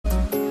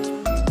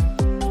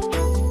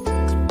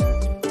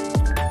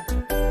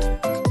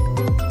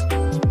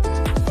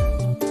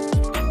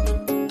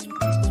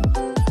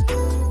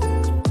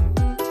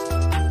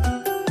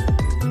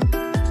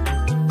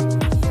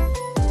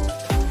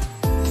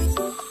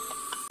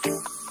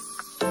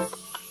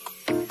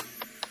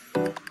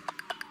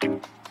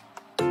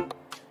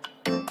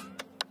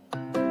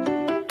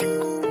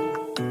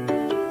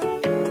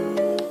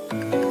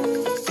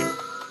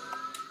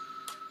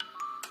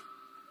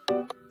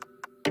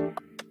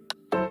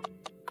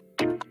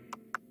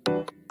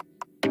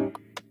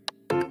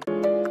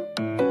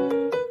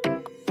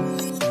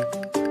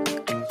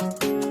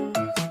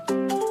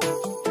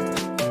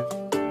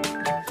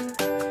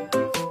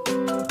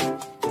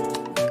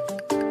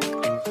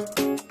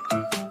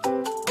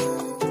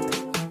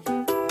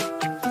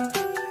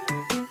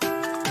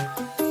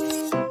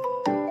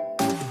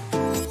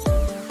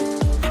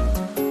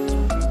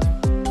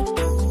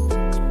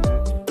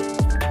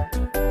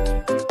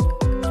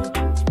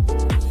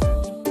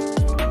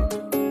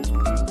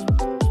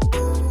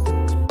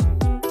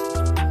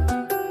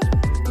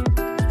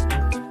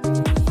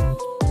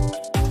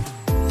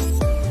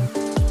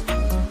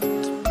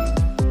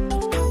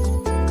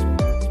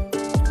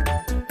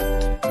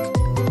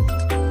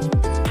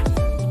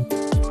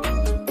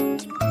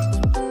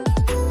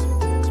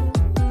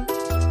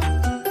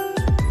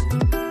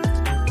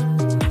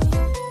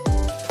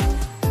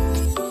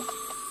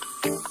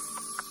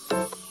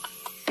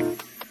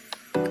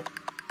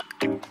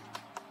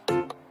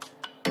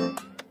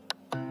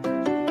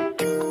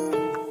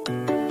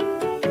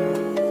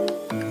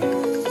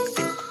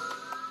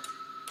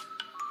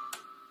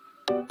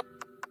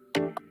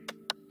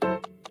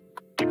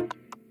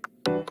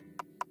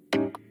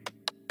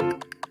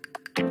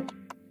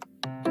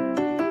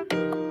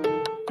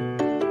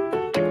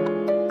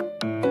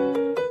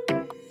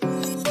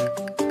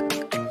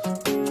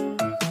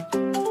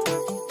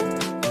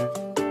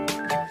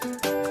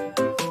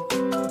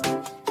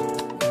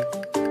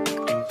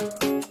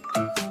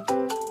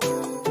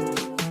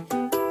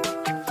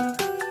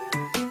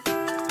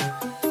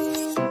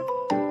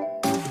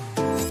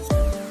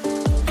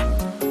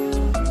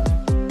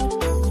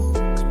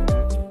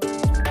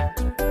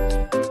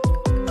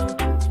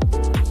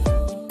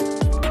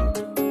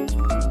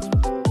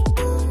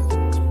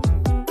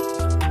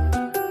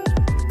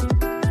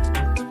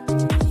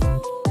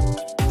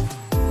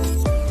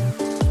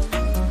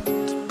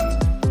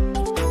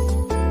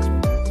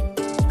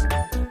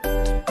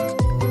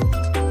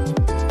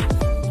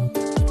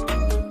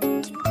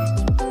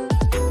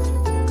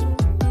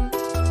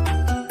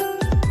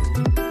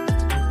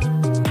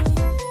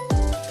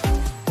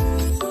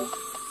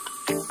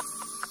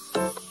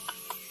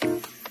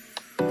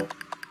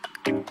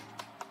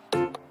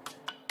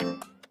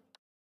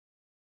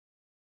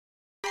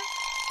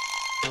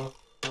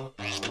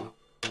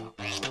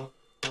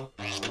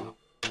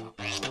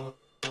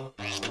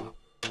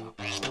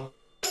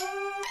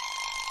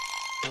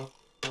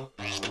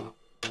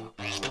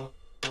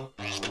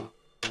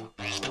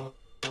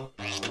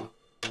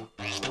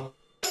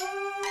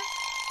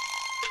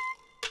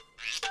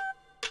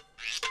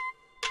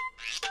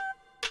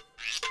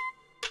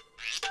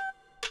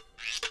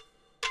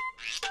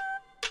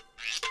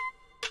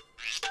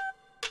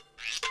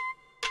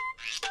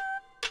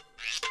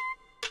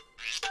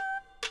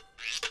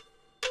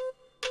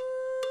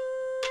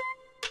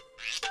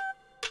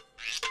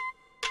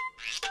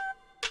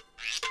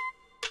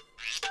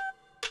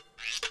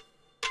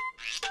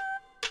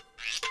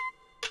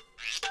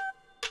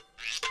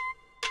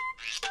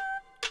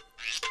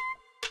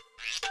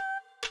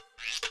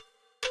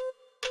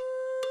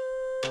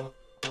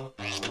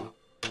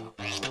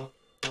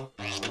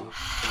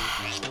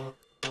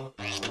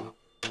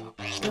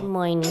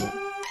morning.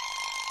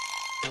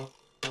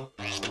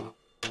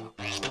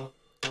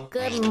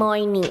 Good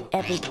morning,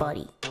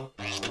 everybody.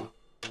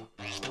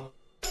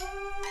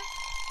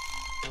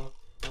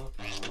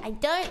 I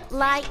don't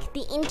like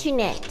the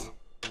internet.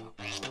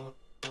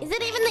 Is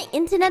it even the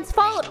internet's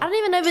fault? I don't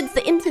even know if it's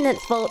the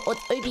internet's fault or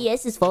it's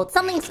OBS's fault.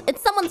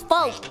 It's someone's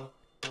fault.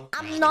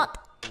 I'm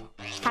not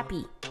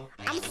happy.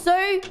 I'm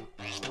so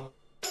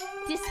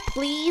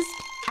displeased.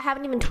 I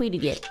haven't even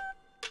tweeted yet.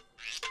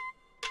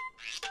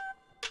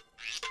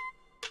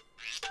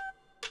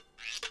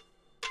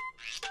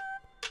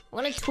 I'm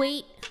gonna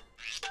tweet.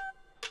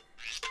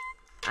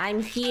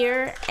 I'm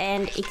here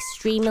and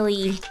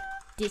extremely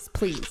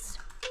displeased.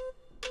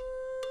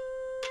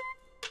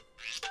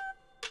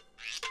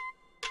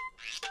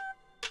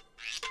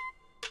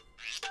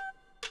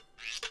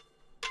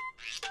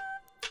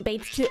 But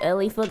it's too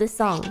early for this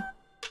song.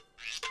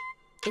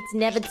 It's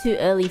never too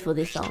early for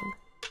this song.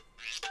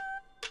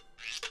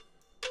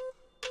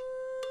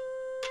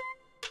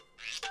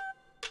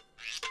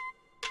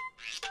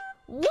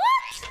 What?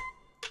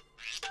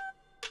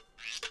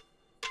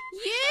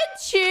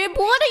 YouTube,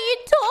 what are you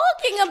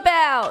talking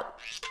about?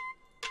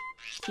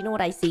 Do you know what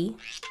I see?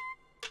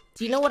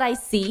 Do you know what I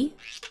see?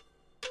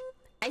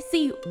 I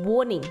see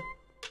warning.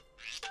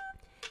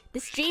 The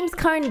stream's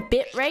current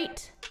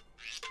bitrate,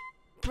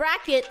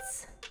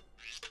 brackets,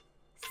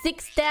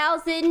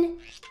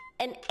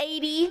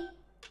 6,080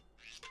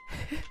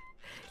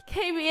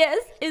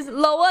 kbs is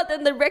lower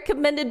than the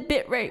recommended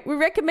bitrate. We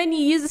recommend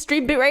you use a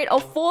stream bitrate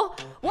of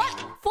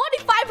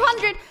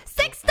 4,500.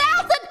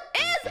 6,000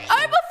 is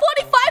over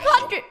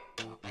 4,500.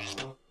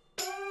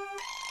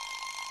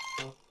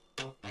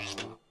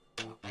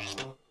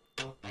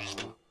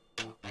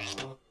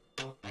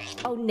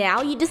 Oh,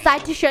 now you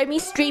decide to show me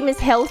stream is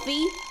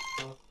healthy?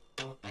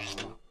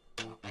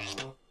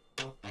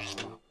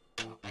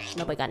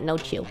 Nobody got no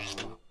chill.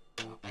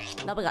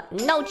 Nobody got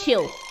no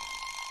chill.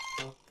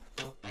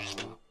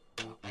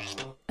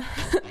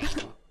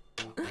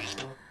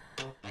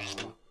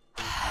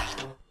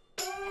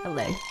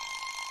 Hello.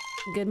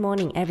 Good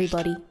morning,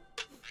 everybody.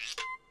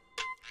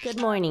 Good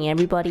morning,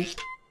 everybody.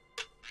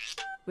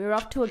 We're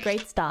off to a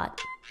great start.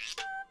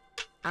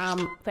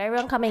 For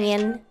everyone coming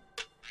in,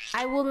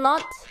 I'm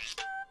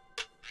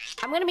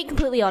gonna be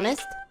completely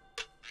honest.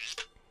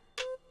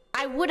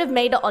 I would have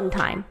made it on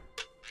time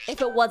if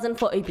it wasn't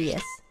for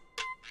OBS.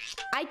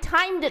 I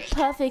timed it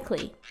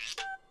perfectly.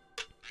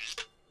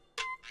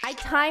 I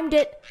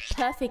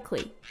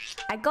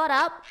got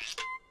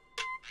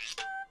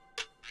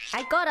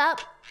up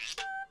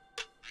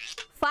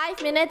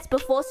 5 minutes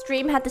before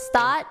stream had to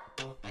start.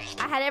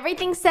 I had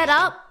everything set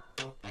up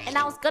and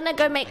I was gonna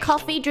go make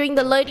coffee during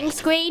the loading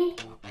screen.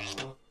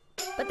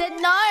 But then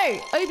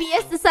no!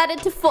 OBS decided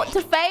to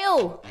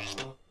fail.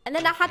 And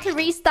then I had to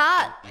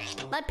restart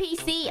my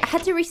PC. I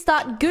had to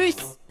restart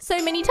Goose so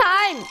many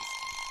times.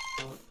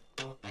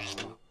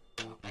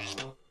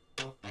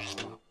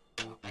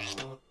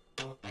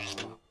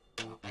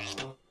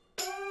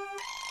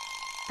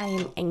 I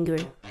am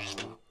angry.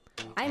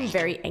 I am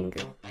very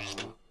angry.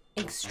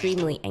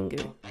 Extremely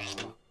angry.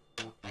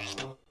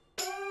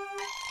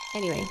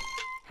 Anyway,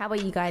 how are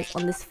you guys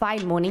on this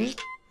fine morning?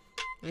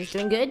 You guys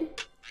doing good?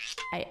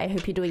 I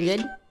hope you're doing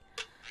good.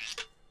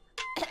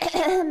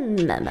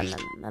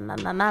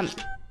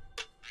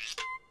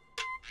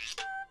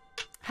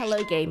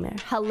 Hello, gamer.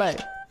 Hello.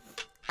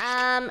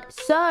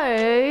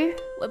 So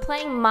we're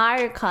playing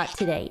Mario Kart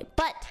today.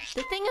 But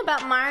the thing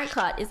about Mario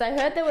Kart is I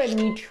heard there were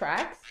new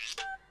tracks.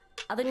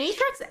 Are the new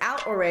tracks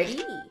out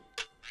already?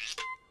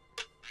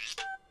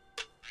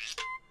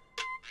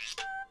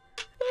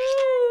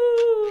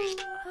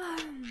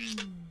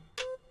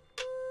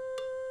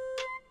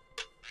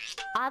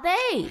 Are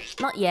they?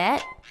 Not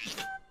yet.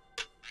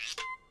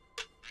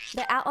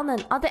 They're out on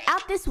the... Are they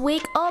out this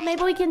week? Oh,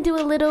 maybe we can do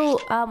a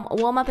little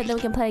warm-up and then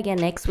we can play again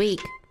next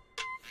week.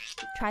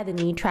 Try the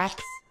new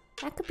tracks.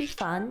 That could be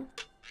fun.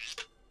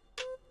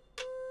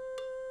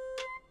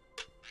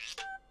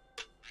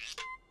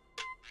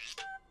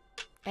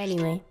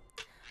 Anyway.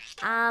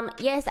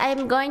 Yes,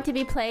 I'm going to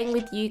be playing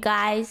with you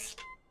guys.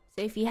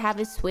 So if you have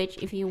a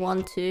Switch, if you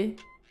want to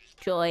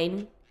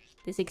join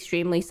this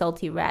extremely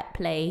salty rat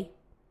play,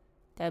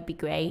 that would be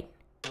great.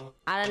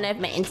 I don't know if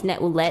my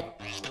internet will let...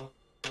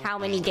 How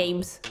many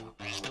games?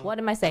 What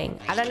am I saying?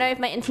 I don't know if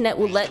my internet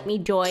will let me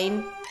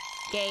join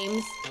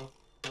games.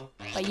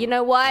 But you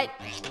know what?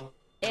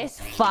 It's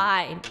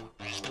fine.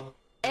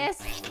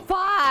 It's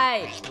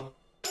fine.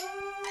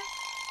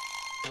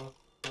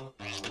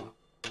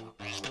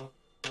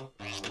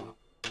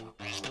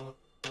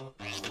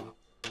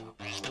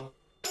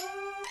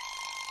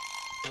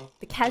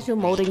 The casual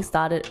modding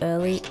started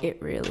early.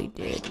 It really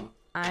did.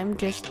 I'm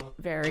just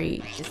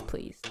very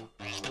displeased.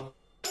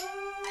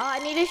 Oh, I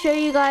need to show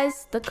you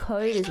guys the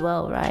code as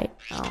well, right?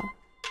 Oh.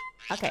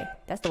 Okay,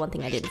 that's the one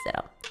thing I didn't set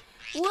up.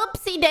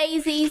 Whoopsie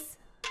daisies!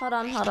 Hold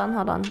on. It's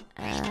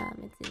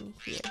in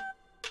here.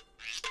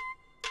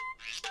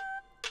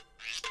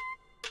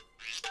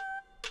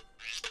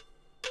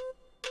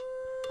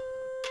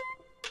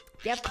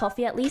 Do you have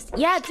coffee at least?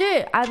 Yeah, I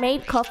do. I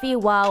made coffee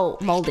while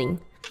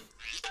molding.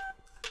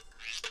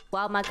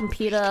 While my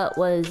computer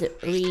was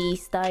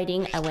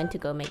restarting, I went to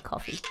go make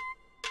coffee.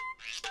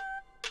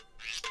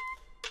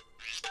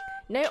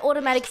 No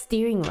automatic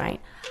steering,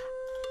 right?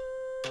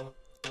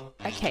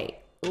 Okay,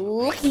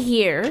 looky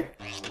here.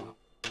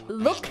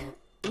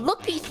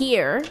 Looky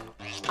here.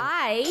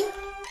 I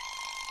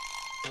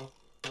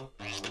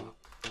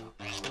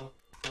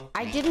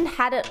didn't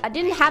have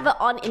it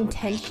on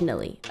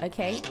intentionally,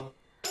 okay?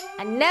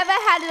 I never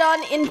had it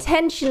on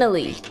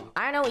intentionally.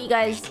 I don't know what you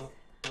guys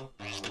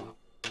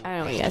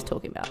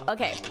talking about.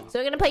 Okay, so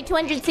we're gonna play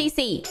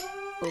 200cc.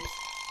 Oops.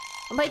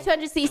 I'm playing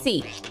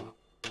 200cc.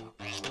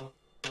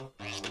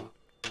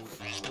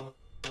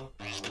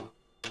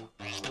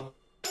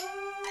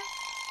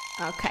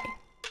 Okay.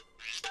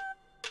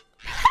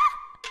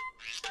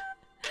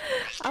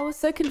 I was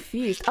so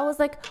confused. I was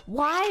like,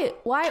 why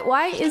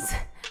is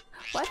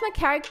my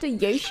character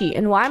Yoshi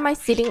and why am I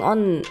sitting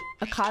on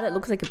a car that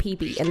looks like a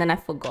peepee? And then I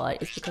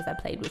forgot it's because I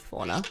played with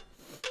Fauna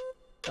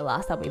the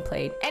last time we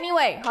played.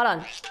 Anyway, hold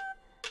on.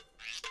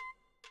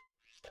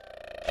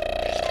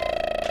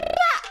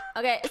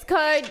 Okay, it's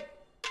code.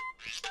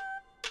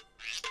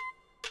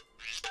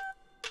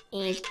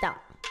 It's done.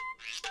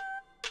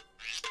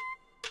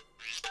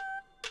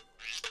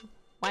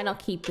 Why not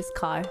keep this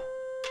car?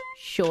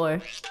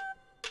 Sure.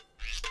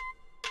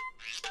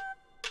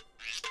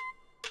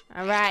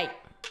 Alright.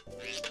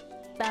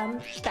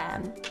 Bam,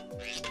 bam.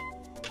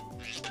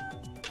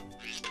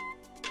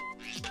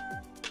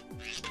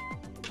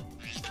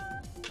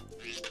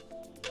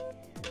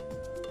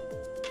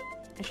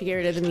 I should get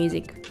rid of the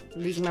music.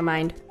 I'm losing my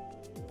mind.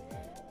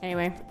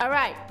 Anyway,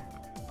 alright.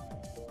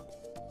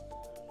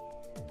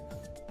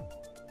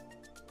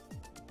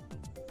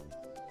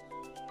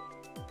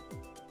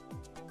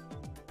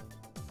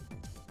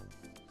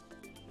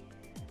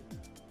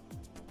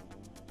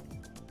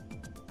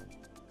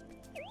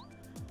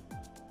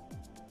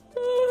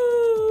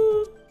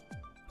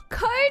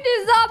 Code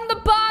is on the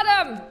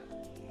bottom.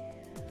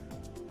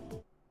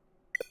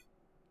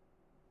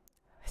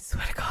 I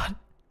swear to God.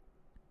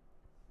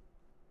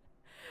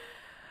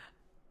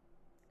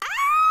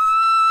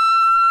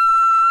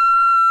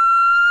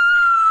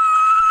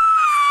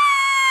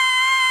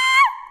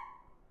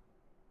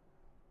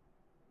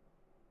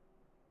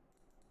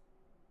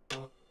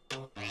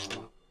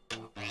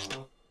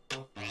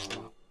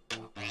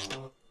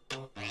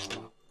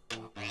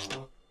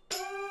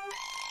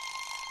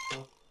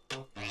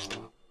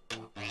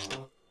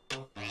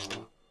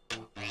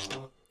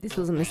 This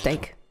was a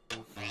mistake.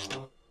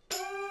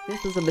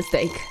 This was a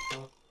mistake.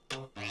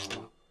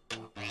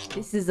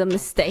 This is a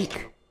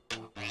mistake.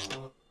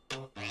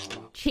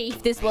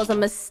 Chief, this was a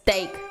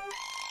mistake.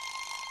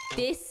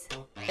 This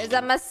is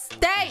a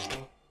mistake.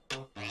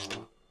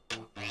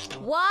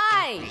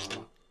 Why?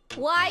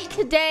 Why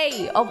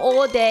today of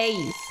all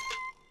days?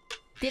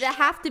 Did it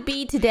have to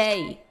be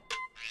today?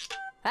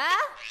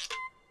 Huh?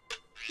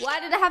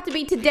 Why did it have to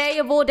be today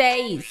of all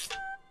days?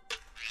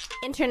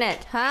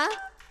 Internet, huh?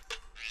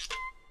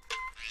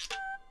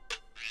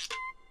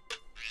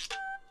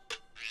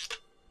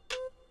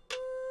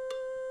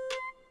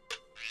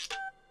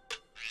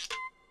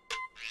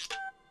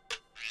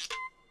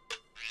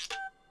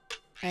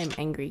 I am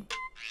angry.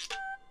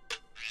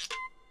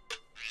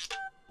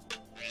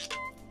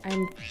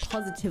 I'm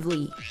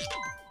positively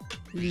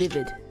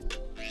livid.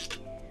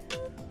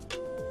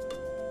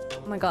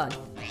 Oh my God.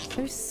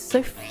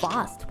 So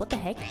fast. What the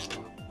heck?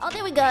 Oh,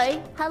 there we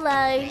go.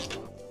 Hello.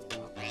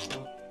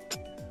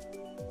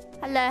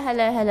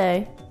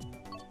 Hello.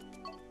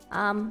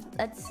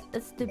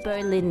 Let's do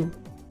Berlin.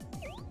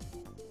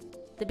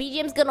 The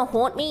BGM's gonna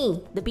haunt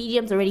me. The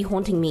BGM's already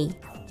haunting me.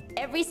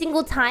 Every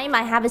single time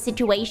I have a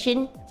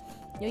situation,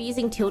 you're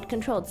using tilt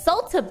control.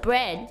 Salted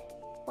bread?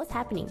 What's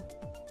happening?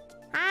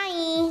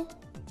 Hi.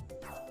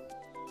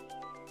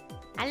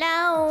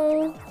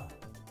 Hello.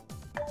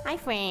 Hi,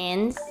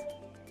 friends.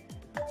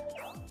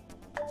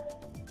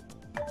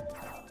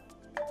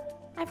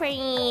 Hi,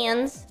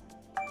 friends.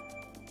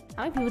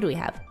 How many people do we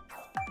have?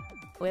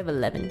 We have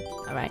 11.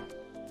 Alright.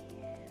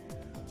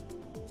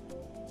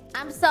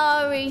 I'm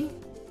sorry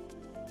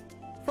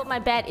for my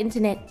bad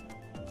internet.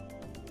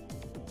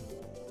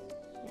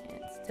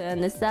 Let's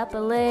turn this up a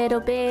little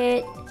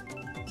bit.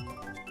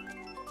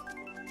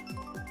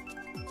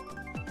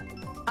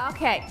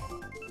 Okay.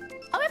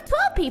 Oh, we have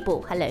 12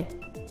 people. Hello.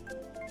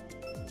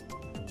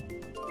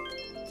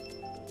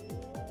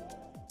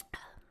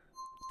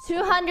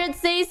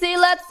 $200cc,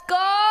 let's go!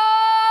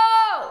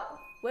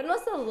 When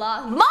was the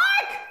last...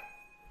 Mark!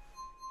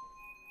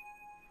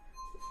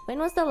 When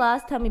was the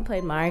last time we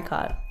played Mario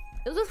Kart?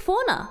 It was with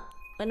Fauna.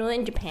 When we were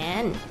in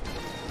Japan.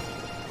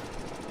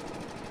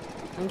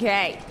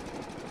 Okay.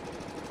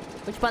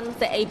 Which button's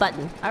the A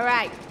button?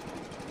 Alright.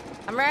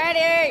 I'm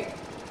ready!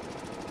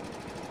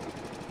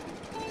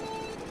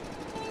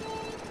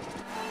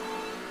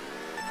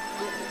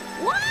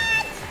 What?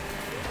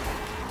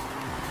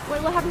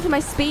 Wait, what happened to my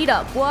speed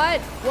up?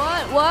 What?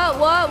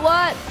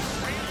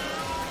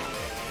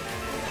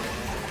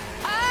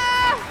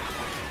 Ah!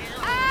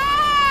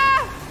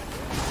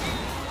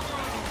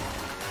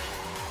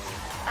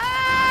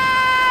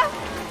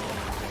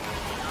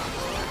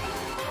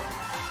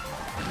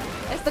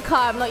 used to the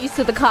car. I'm not used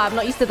to the car. I'm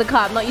not used to the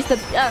car. I'm not used to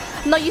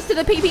I'm not used to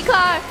the PP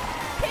car.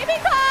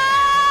 PP car!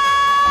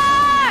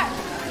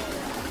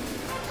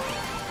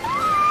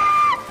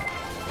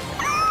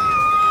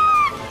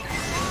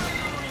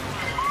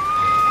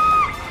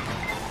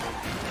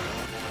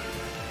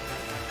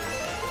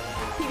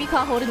 PP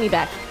car holding me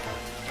back.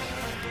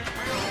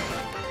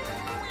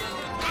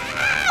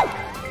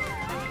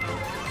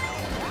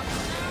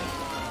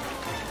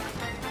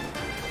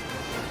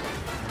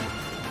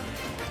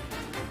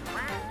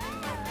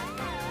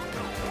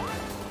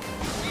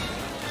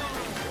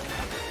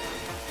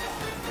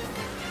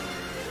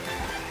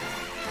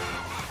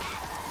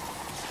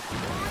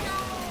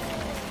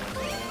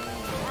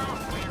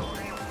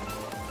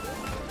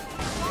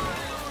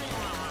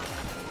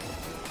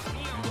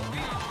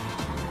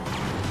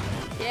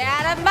 Get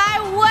out of my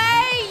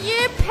way,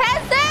 you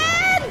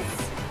peasants!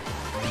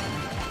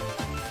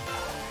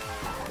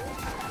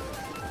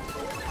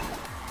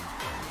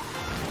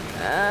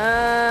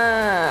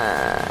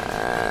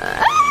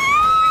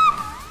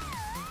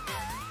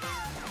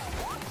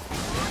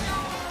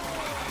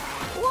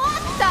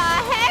 What the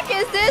heck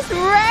is this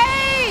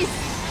race?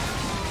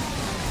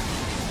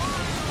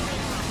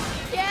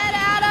 Get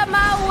out of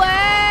my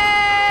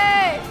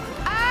way!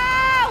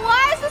 Ah,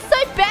 why is it so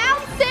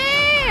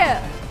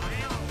bouncy?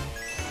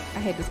 I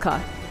hate this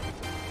car.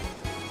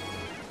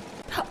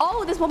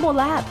 Oh, there's one more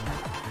lap.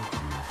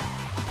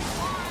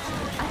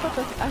 I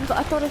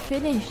thought it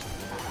finished.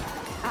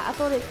 I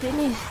thought it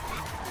finished.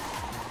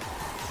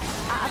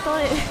 I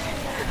thought it.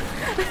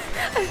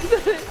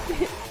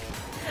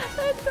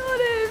 I thought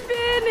it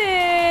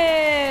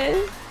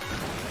finished.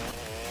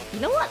 You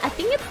know what? I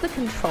think it's the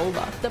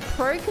controller. The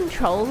Pro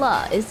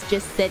controller is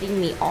just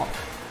setting me off.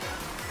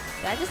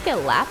 Did I just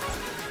get lapped?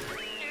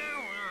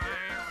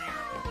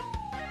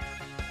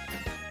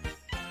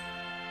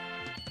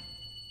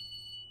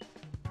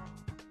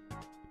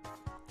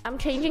 I'm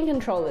changing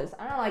controllers.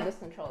 I don't like this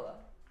controller.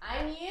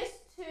 I'm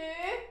used to...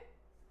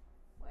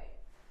 Wait.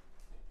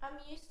 I'm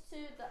used to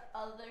the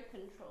other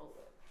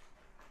controller.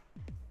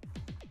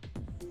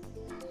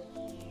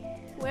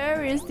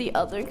 Where is the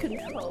other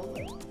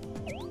controller?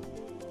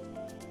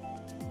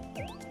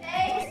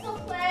 Thanks for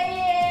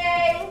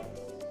playing!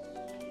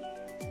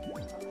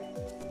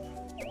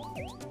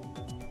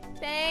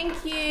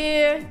 Thank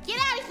you! Get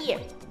out of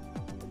here!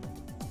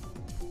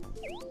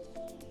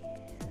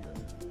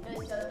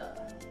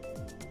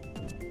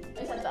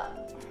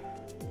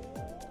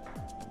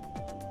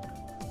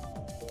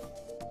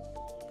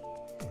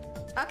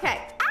 Okay.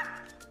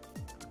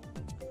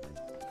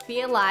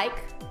 Feel like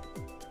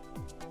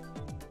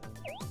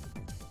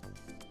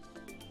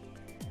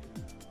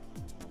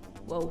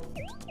whoa.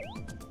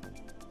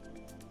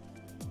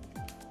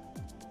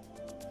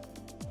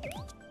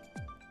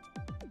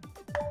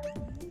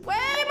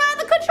 Wait, man,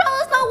 the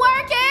controller's not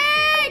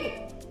working!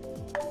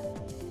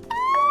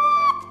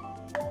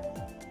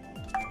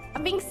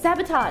 I'm being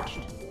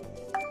sabotaged.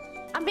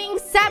 I'm being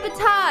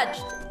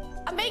sabotaged.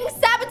 I'm being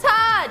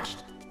sabotaged.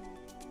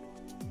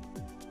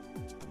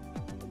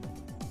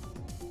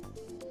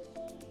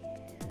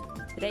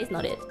 Today's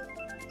not it.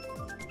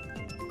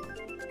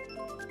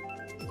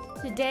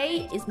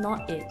 Today is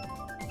not it.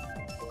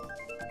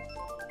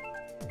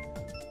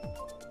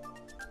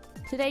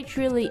 Today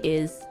truly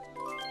is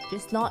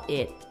just not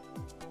it.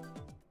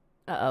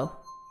 Uh-oh.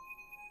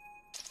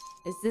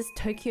 Is this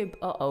Tokyo?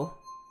 Uh-oh.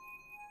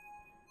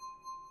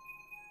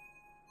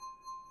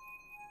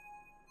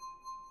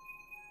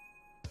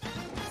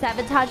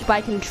 Sabotage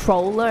by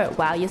controller.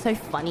 Wow, you're so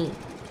funny.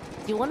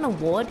 Do you want an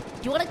award?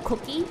 Do you want a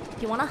cookie?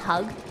 Do you want a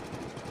hug?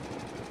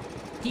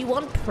 Do you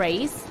want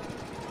praise?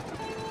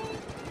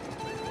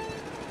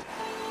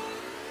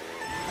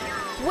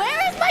 Where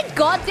is my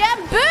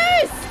goddamn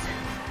boost?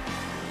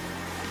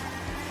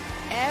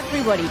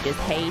 Everybody just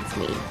hates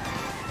me.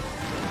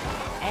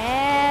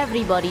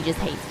 Everybody just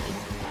hates me.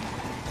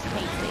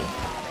 Hates me.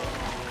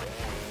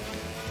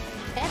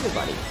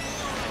 Everybody.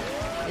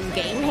 This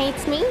game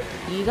hates me.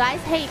 You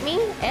guys hate me.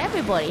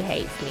 Everybody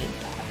hates me.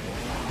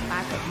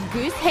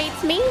 Goose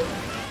hates me.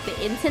 The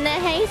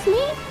internet hates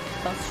me.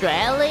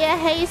 Australia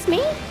hates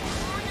me.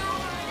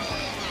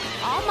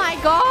 Oh my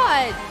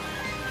god.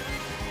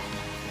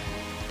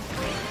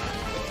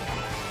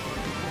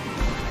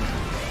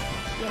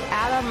 Get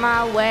out of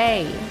my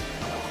way.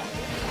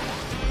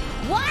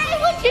 Why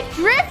would you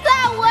drift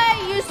that way,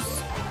 you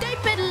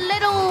stupid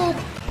little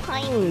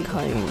pine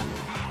cone?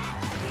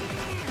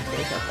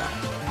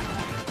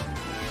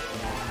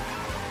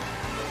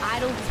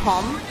 Idle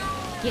Tom,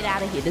 get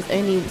out of here. There's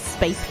only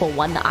space for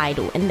one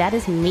idol, and that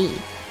is me.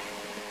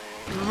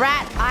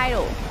 Rat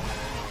idol.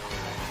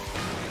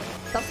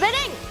 Stop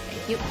spinning!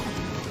 Thank you.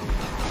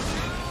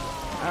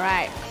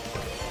 Alright.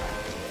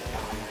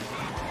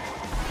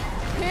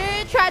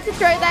 Who tried to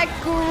throw that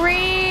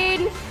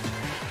green?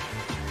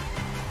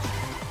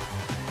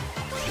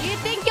 You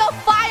think your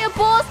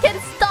fireballs can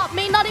stop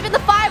me? Not even the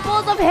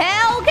fireballs of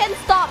hell can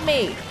stop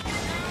me.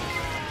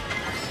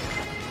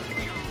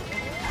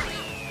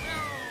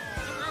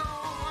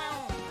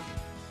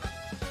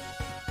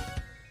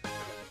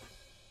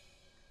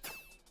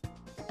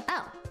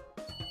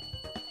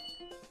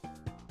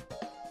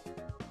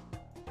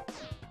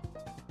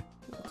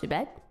 too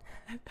bad.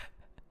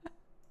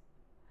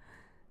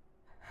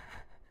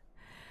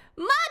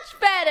 Much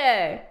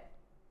better!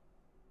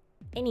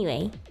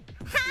 Anyway.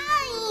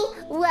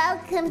 Hi!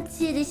 Welcome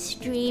to the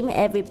stream,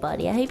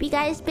 everybody. I hope you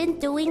guys been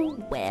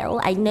doing well.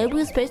 I know we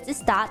were supposed to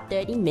start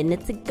 30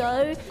 minutes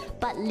ago,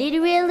 but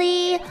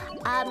literally,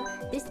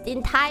 the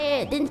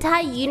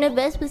entire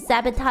universe was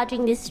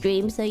sabotaging this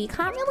stream, so you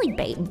can't really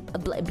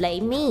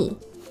blame me.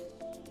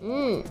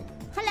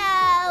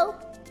 Hello!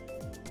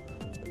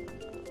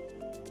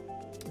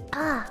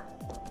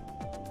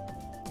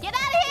 Get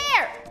out of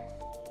here!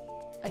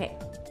 Okay.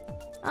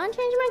 I want to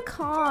change my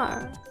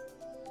car.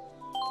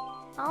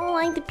 I don't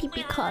like the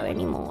pee-pee car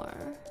anymore.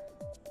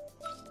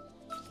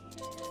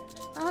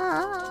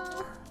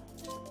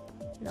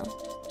 No.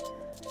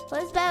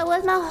 Where's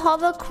my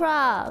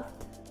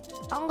hovercraft?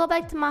 I'll go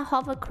back to my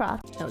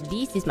hovercraft. No,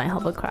 this is my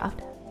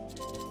hovercraft.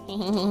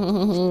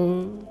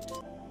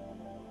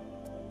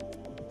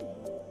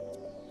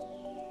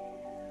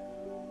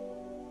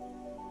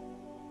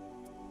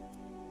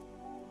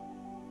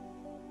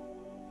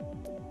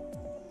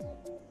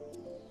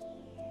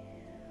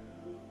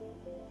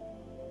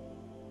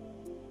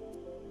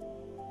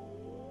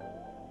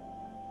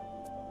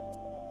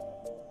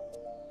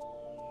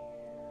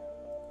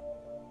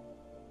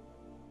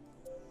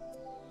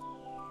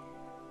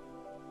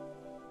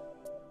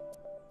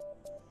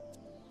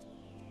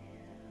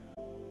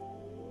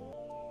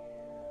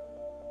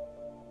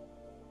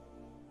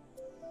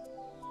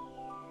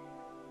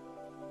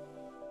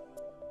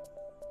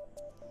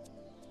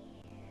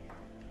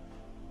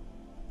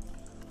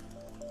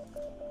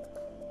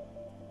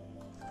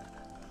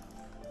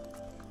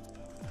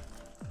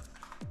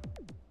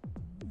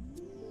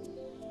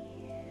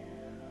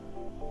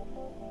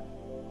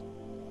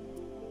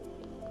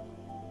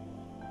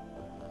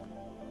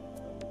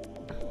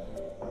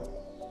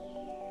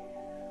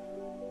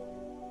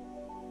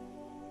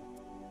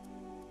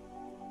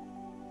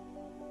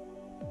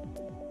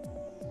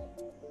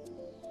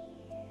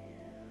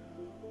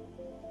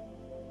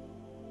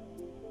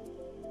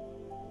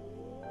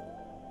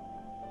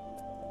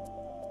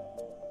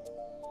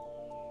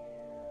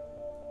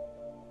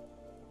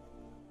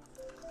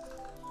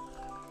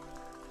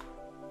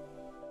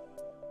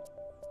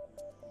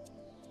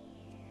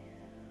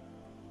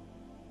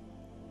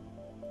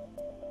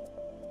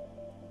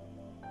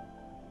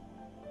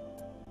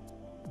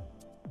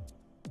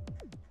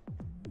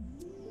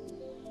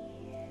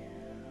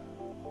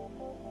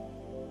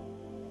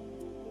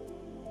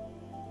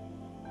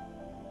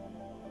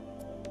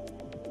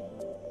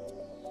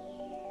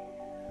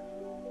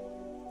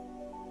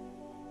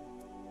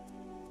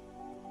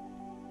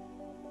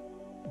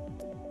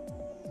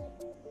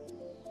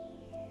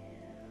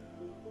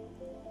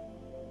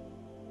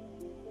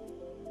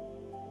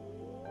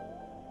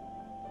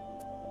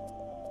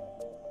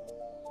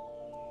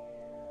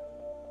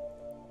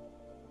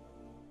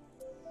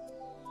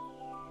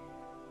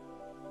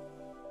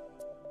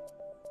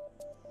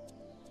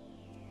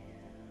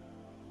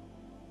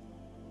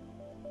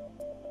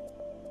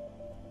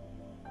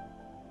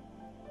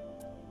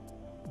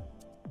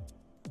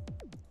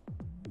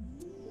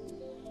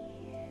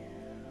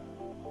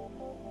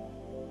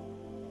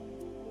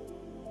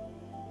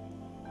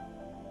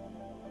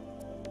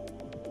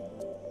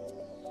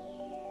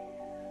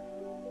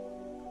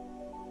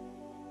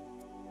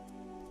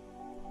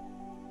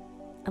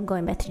 I'm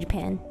going back to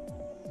Japan.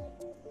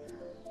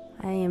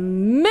 I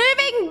am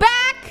moving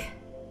back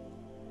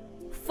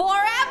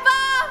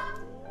forever.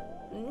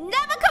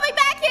 Never coming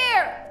back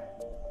here.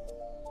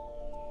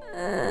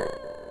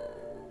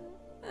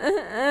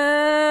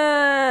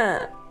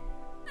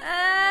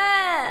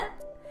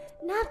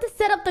 Now I have to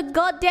set up the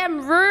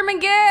goddamn room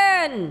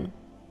again.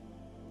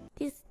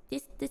 This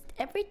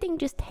everything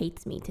just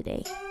hates me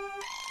today.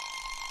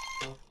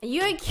 Are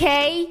you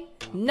okay?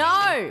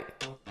 No.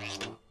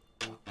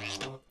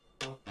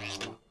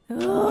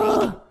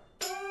 Ugh.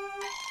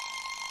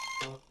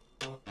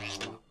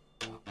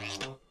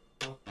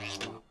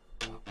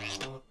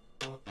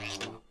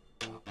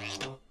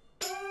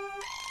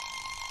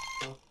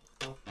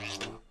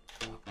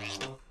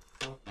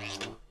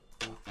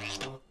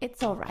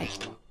 It's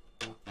alright.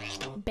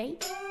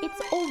 Babe,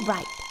 it's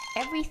alright.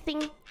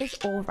 Everything is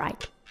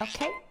alright,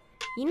 okay?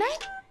 You know,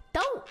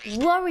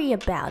 don't worry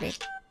about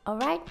it,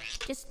 alright?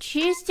 Just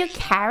choose your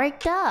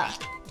character.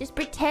 Just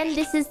pretend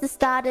this is the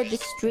start of the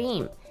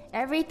stream.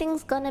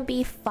 Everything's gonna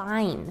be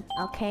fine,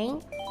 okay?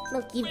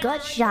 Look, you've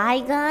got Shy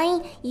Guy,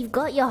 you've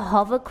got your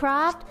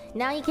hovercraft.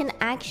 Now you can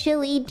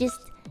actually just,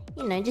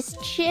 you know,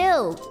 just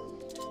chill.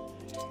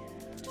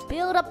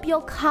 Build up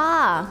your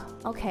car,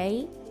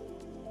 okay?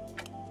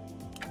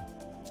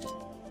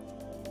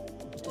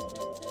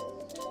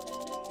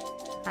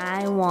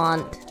 I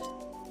want...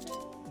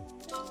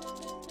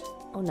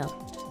 Oh no.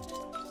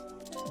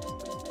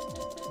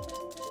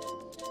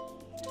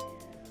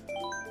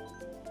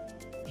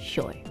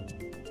 Sure.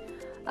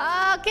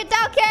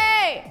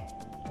 Okie-dokie!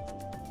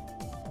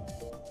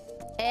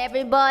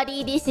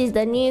 Everybody, this is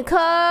the new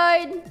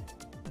code.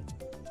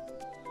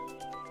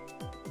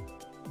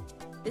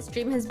 This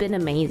stream has been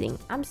amazing.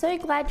 I'm so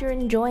glad you're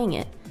enjoying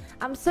it.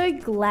 I'm so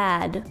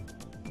glad.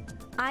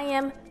 I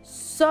am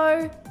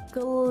so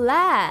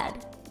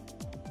glad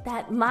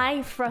that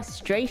my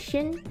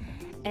frustration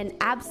and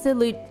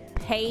absolute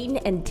pain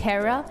and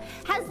terror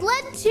has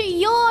led to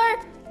your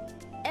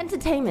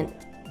entertainment.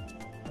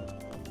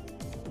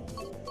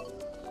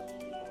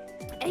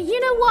 And you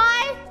know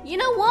why? You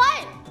know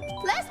what?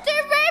 Let's do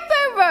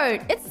Rainbow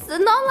Road. It's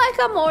not like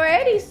I'm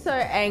already so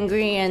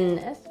angry, and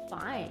it's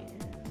fine.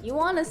 You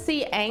want to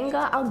see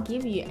anger? I'll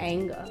give you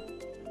anger.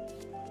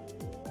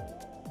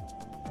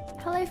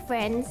 Hello,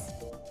 friends.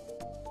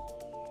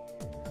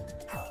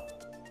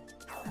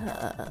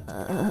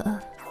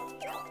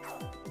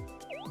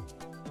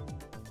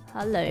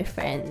 Hello,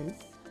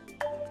 friends.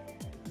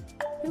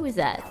 Who is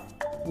that?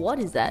 What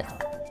is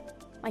that?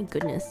 My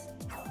goodness.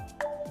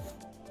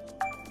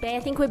 But I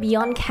think we're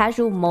beyond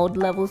casual mode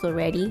levels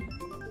already.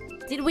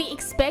 Did we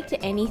expect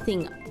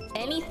anything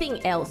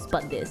else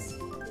but this?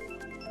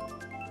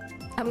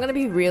 I'm gonna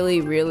be really...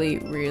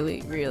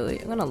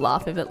 I'm gonna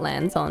laugh if it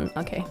lands on...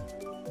 Okay.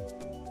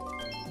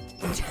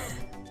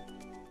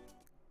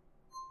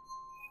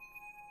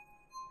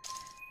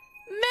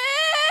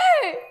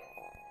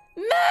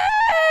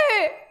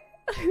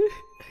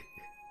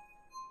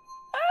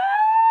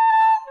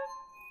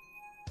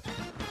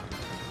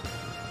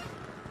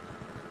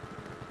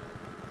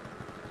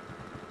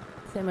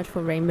 So much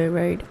for Rainbow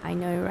Road. I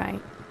know,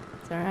 right?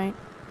 It's alright.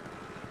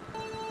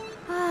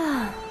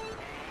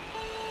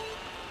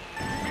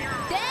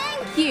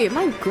 Thank you!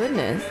 My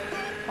goodness.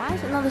 Why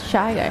is another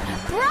shy guy?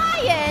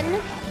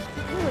 Brian!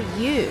 Who are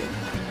you?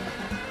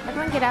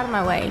 Everyone get out of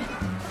my way.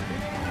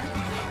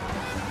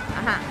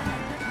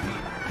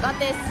 Got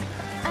this.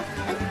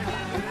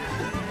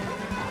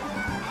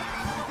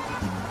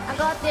 I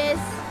got this.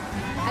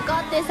 I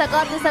got this. I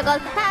got this. I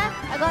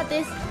got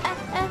this.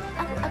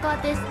 I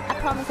got this. I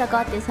promise I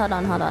got this. Hold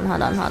on.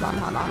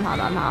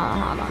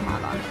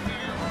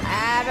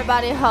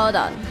 Everybody hold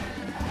on.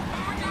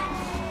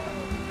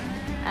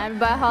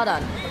 Everybody hold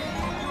on.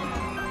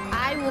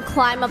 I will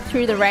climb up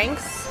through the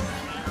ranks.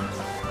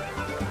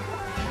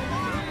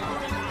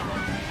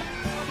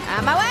 Out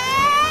of my way!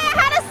 I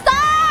had a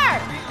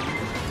start!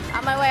 Out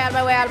of my way, out of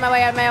my way, out of my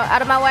way,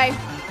 out of my way.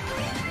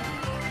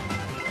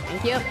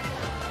 Thank you.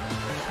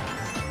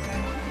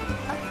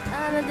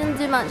 That didn't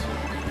do much.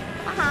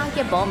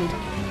 Get bombed.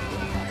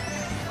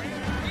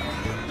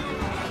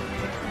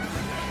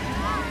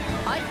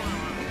 Hi.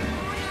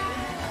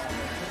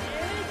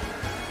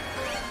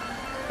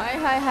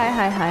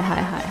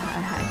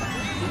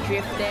 You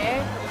drift there,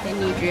 then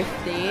you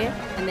drift there,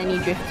 and then you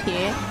drift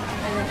here,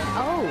 and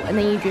then and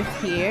then you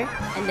drift here,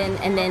 and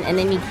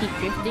then you keep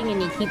drifting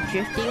and you keep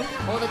drifting.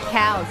 All the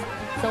cows,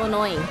 so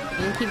annoying.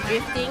 You keep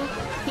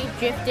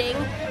drifting.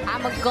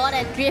 I'm a god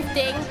at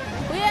drifting.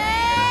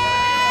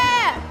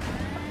 Yeah!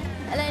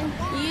 And then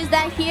you use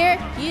that here,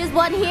 use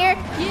one here,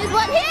 use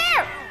one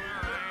here!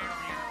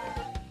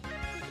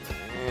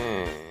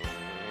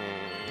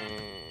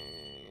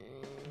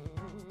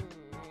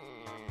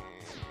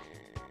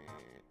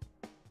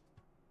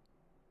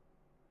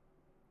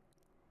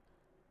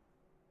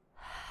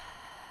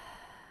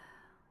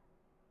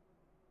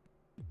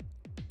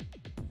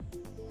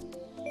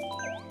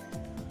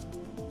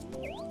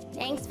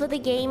 Thanks for the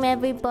game,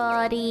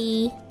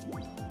 everybody.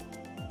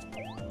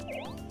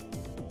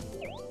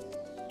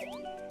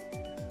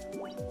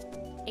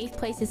 Eighth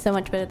place is so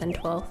much better than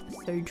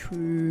 12th. So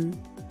true.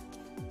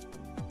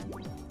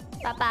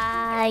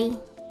 Bye-bye.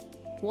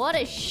 What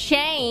a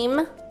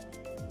shame.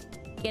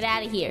 Get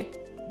out of here.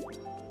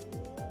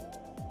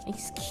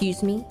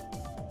 Excuse me?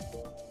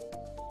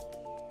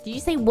 Did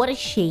you say what a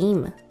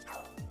shame?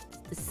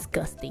 It's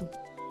disgusting.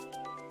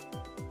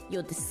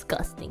 You're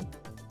disgusting.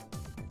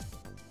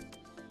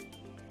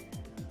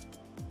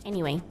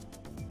 Anyway,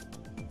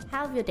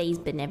 how have your days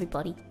been,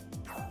 everybody?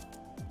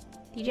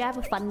 Did you have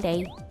a fun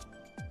day?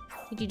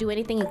 Did you do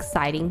anything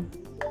exciting?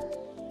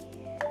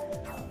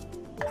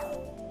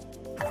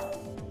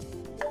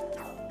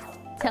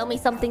 Tell me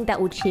something that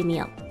will cheer me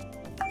up.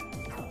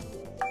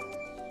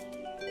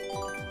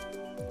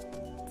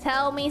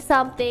 Tell me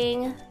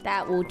something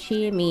that will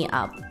cheer me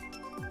up.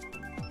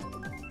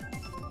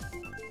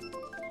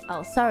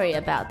 Oh, sorry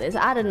about this.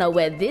 I don't know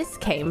where this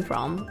came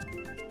from.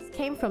 This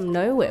came from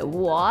nowhere.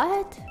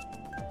 What?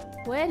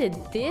 Where did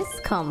this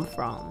come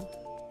from?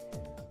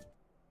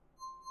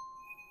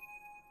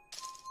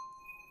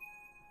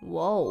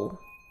 Whoa.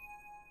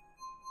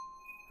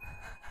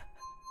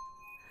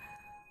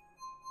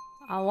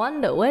 I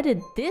wonder, where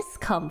did this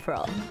come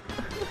from?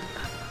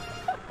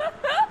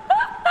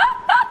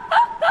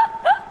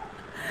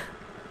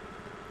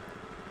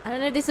 I don't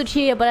know if this will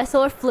cheer you, but I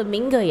saw a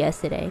flamingo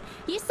yesterday.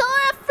 You saw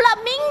a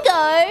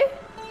flamingo?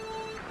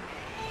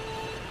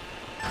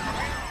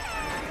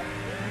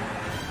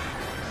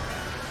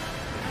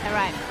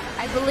 Alright,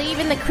 I believe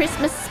in the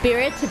Christmas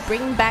spirit to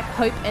bring back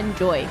hope and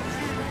joy.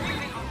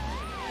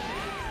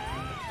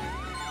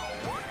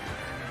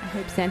 I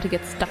hope Santa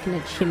gets stuck in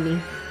a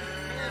chimney.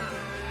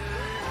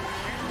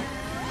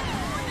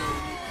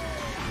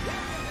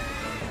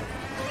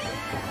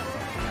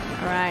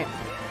 Alright.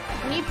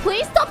 Can you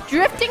please stop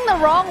drifting the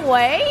wrong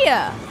way?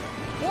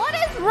 What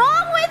is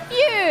wrong with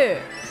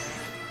you?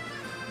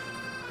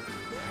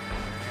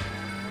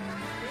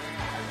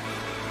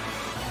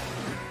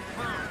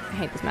 I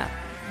hate this map.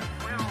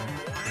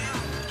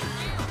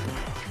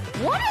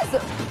 What is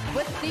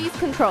with these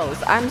controls?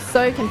 I'm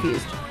so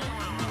confused.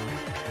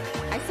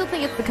 I still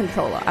think it's the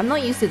controller. I'm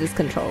not used to this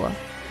controller.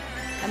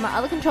 And my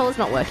other controller's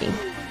not working.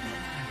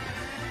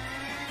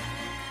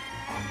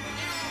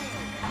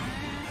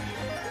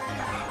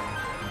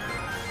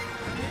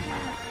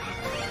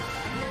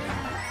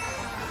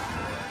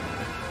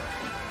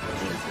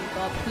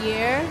 Go up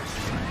here.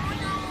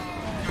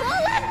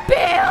 Bullet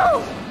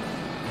bill!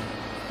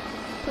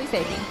 Please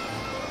save me.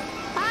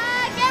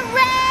 Ah, get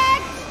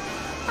wrecked!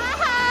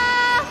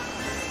 Haha!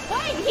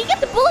 Wait, did he get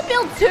the bullet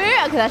bill too?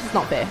 Okay, that's just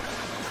not fair.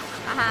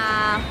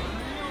 Haha.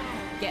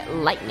 Get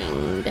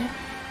lightninged.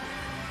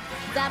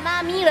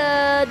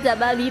 Zamamira,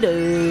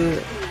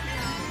 Zamamira.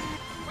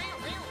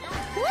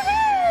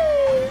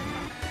 Woohoo!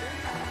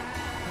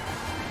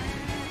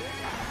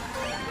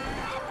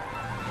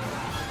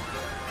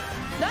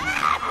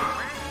 Ah!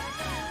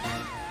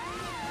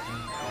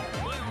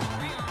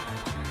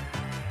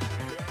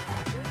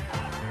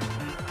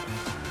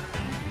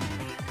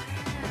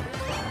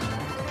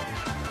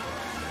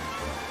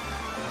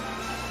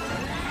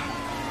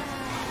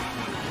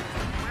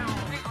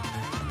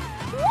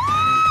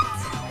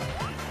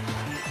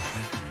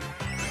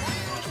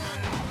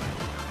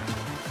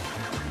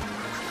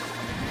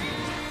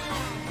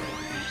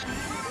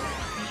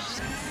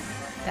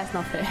 That's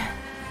not fair.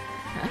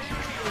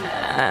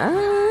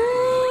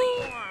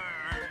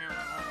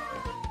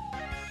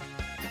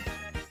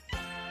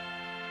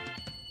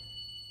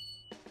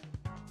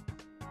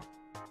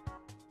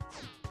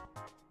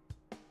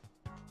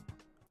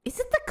 Is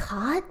it the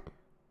cart?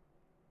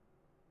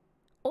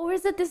 Or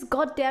is it this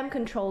goddamn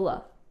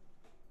controller?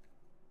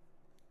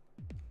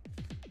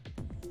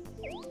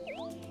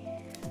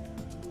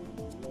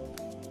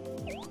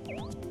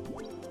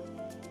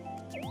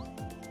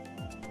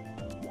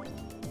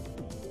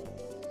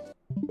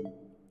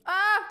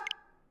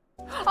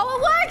 Oh,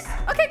 it works!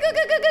 Okay, good.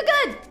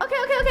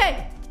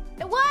 Okay.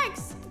 It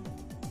works!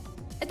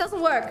 It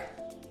doesn't work.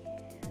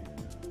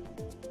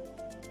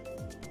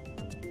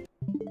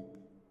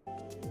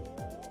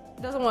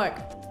 It doesn't work.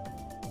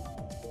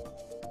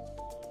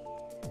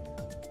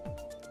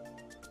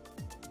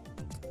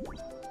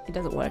 It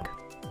doesn't work.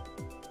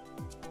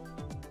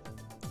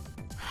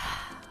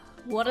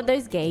 What are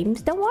those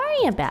games? Don't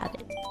worry about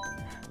it.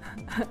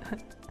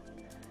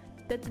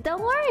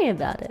 Don't worry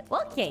about it.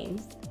 What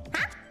games?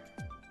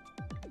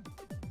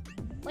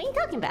 What are you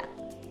talking about?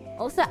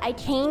 Also, I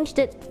changed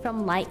it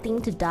from light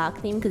theme to dark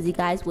theme because you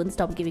guys wouldn't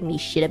stop giving me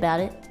shit about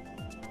it.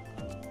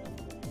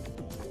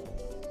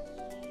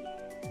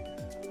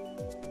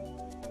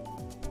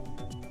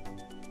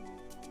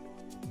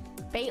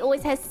 Faye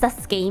always has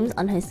sus games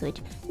on her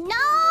Switch.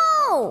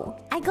 No!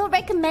 I got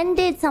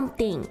recommended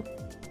something.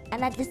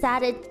 And I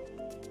decided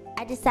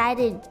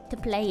to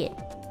play it.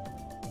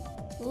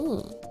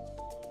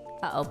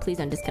 Uh-oh, please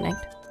don't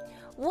disconnect.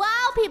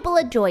 While people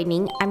are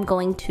joining, I'm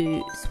going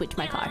to switch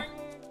my car.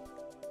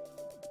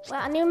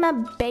 Well, I need my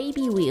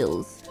baby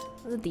wheels.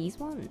 What are these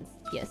ones?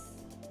 Yes.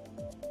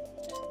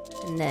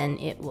 And then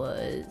it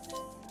was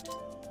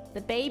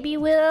the baby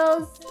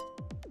wheels.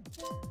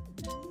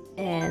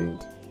 And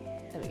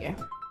there we go.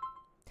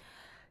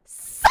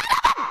 Son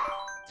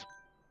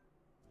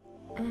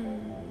of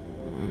a...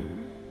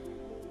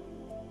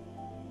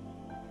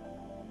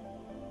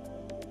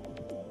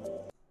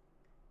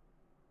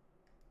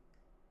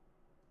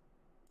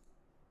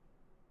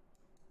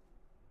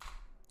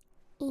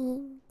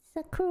 It's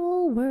a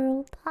cruel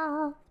world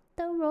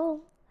after all.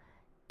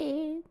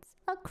 It's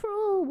a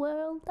cruel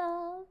world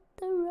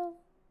after all.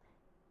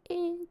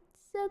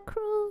 It's a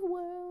cruel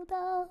world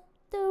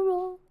after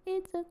all.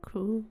 It's a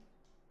cruel,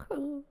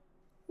 cruel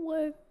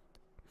world.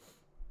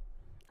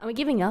 Are we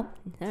giving up?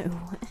 No.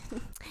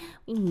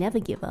 We never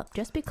give up.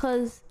 Just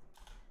because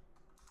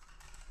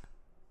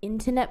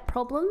internet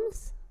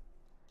problems?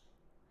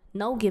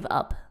 No give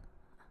up.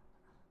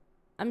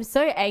 I'm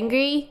so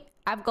angry.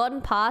 I've gotten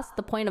past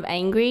the point of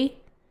angry.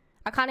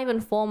 I can't even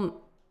form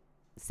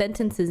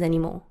sentences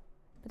anymore.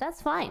 But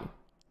that's fine.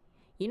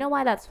 You know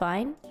why that's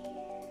fine?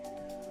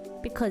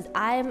 Because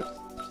I'm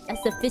a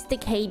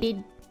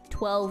sophisticated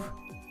 12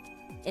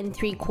 and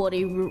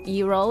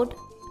 3/4-year-old.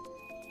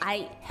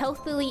 I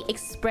healthily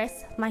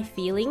express my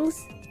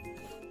feelings.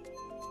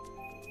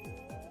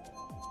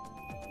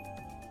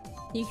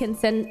 You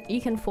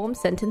can form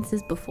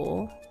sentences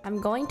before.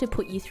 I'm going to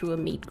put you through a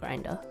meat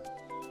grinder.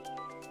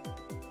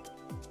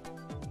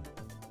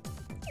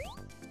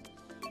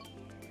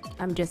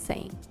 I'm just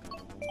saying.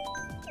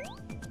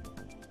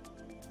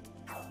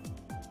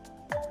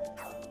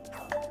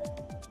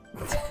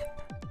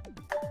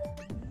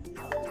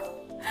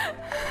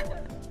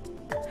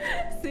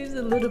 Seems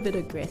a little bit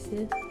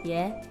aggressive,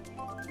 yeah?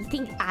 You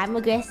think I'm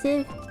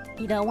aggressive?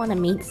 You don't want to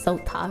meet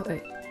Sotaro.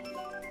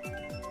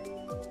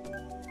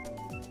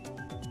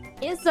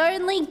 It It's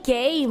only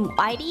game.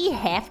 Why do you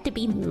have to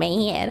be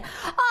mad?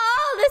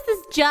 Oh, this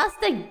is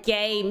just a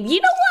game.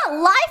 You know what?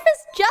 Life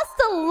is just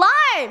a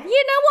life.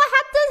 You know what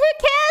happens? Who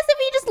cares if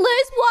you just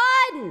lose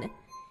one?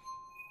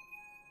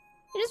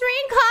 You just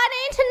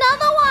reincarnate into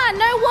another one.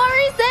 No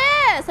worries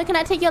there. So can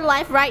I take your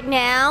life right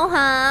now,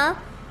 huh?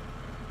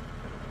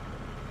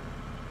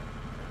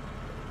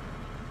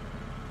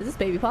 Is this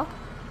baby Paw?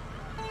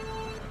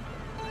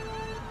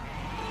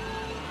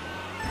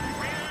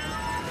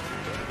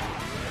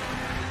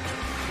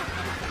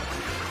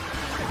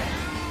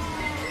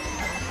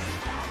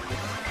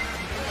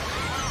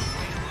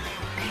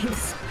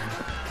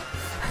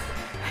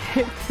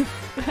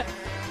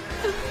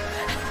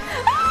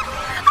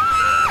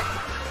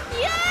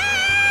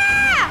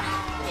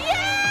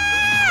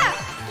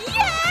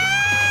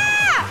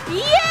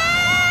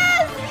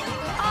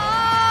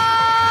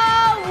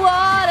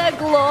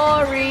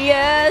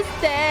 Glorious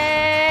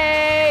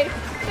day!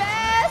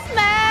 Best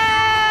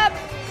map!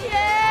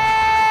 Yeah!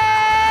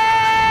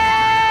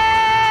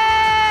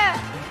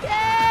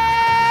 Yeah!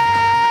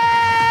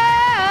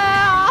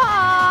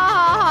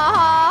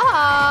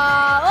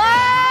 Whoa!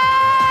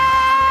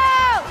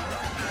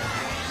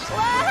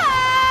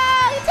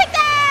 Whoa! Take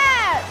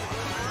that!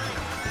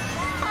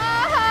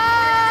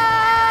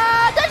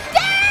 Don't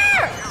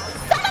dare!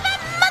 Son of a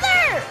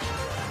mother!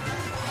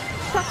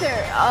 Fucker!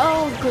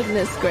 Oh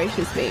goodness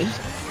gracious me!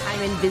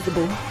 I'm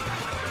invisible.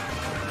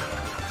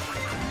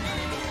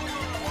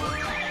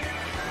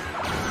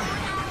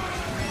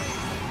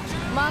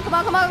 Come on, come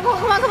on, come on, come on,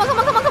 come on, come on, come on,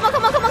 come on,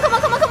 come on, come on, come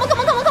on, come on, come on,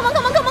 come on, come on, come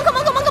on, come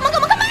on, come on,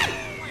 come on,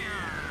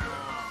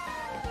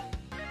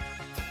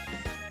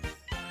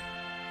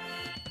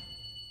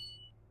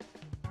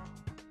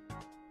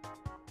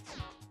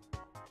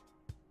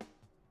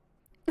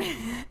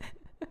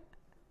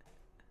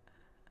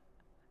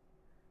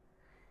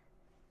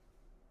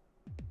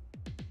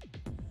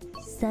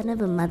 Son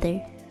of a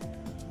mother.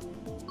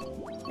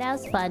 That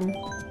was fun.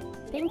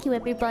 Thank you,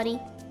 everybody.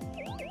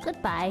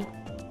 Goodbye.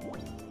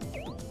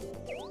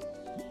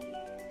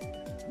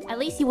 At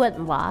least you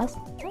weren't lost.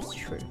 That's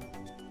true.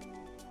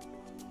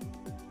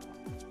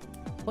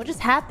 What just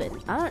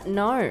happened? I don't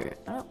know. I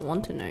don't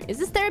want to know. Is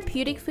this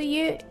therapeutic for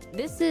you?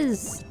 This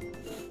is...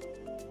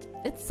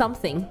 It's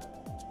something.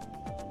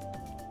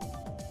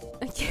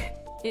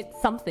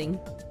 It's something.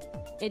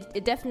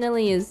 It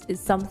definitely is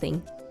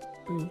something.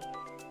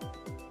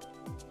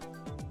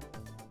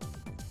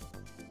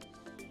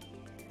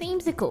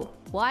 Themesicle.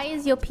 Why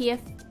is your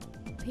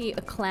PFP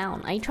a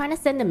clown? Are you trying to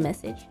send a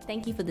message?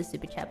 Thank you for the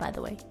super chat, by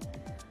the way.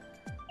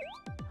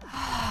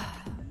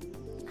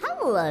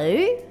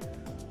 Hello?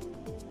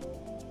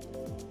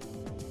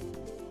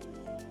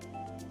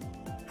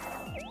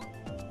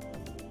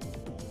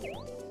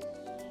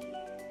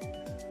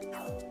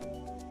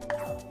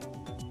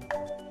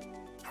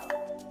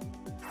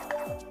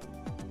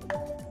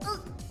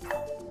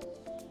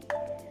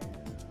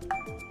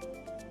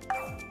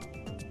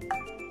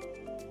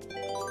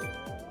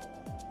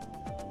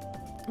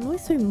 I'm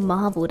always so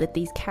marveled at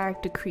these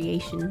character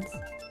creations.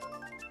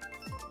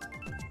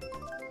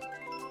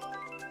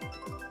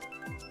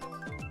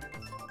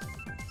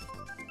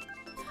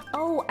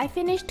 Oh, I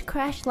finished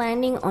Crash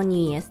Landing on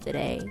You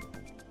yesterday.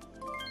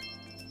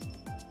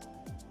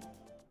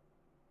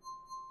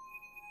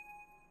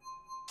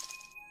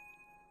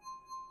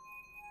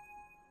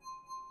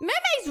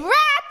 Mermaid's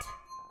rat!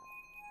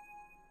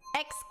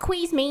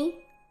 Excuse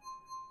me.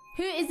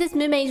 Who is this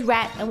Mermaid's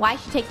rat and why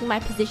is she taking my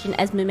position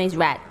as Mermaid's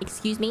rat?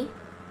 Excuse me?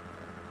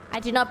 I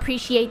do not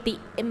appreciate the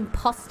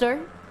imposter.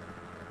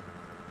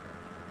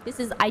 This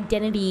is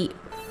identity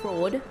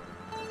fraud.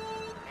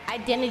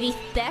 Identity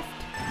theft.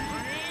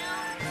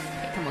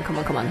 Okay, come on, come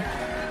on, come on.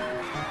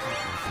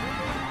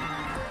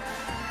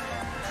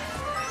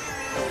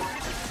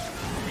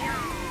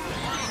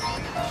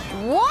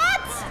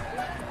 What?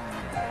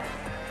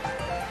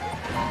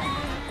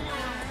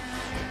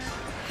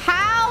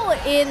 How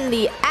in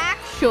the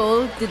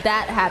actual did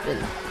that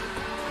happen?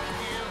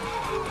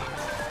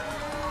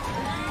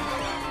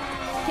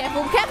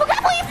 Careful, careful,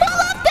 careful! You fall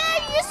off there,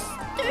 you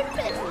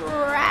stupid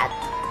rat!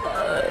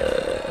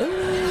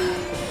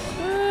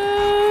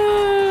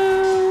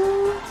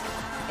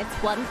 It's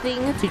one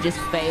thing to just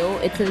fail.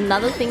 It's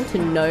another thing to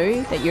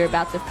know that you're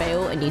about to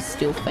fail and you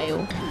still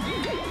fail.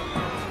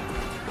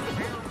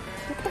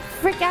 Get the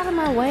frick out of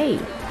my way.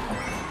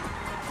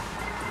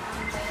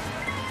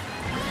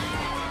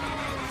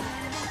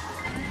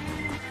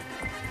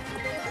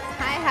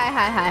 Hi, hi,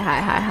 hi, hi, hi,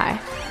 hi, hi.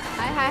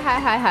 Hi, hi, hi,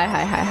 hi, hi, hi,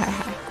 hi, hi,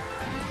 hi.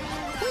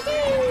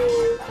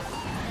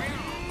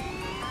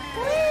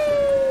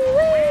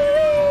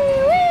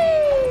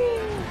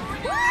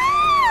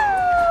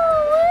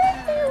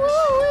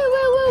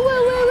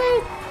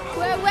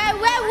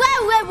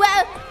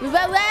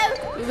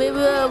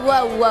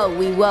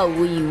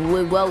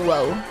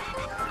 Whoa.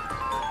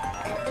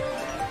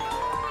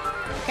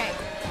 Okay.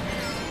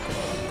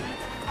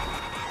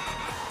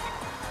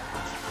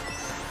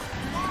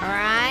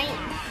 Alright.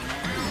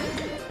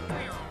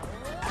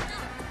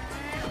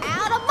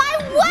 Out of my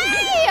way!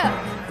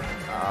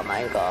 Oh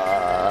my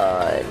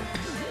god.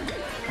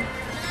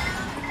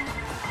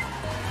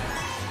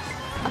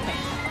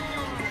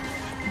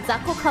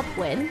 Cup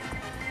win,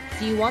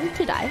 do you want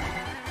to die?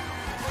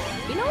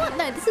 You know what?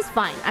 No, this is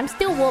fine. I'm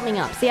still warming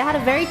up. See, I had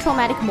a very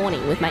traumatic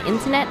morning with my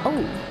internet.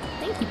 Oh,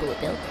 thank you,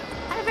 Bullet Bill.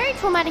 I had a very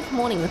traumatic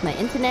morning with my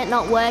internet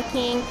not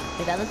working,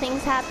 with other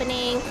things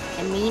happening,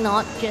 and me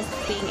not just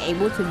being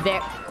able to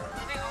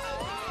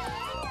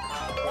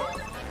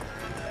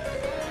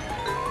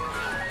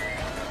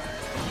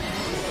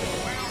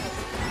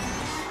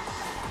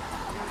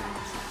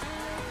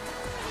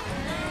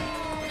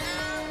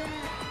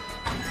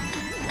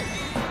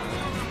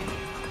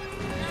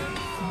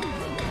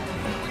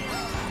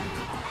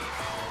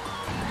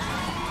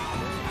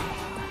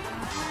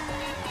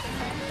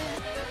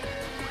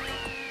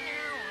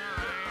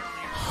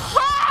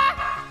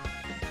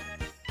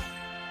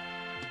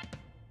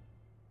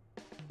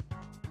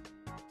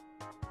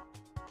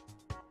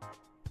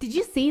Did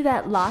you see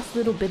that last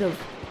little bit of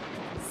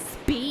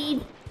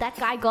speed that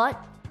guy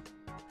got?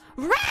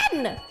 Ran!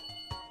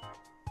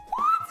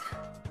 What?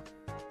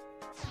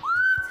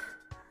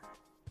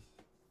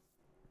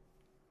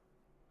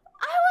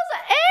 I was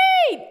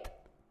 8th!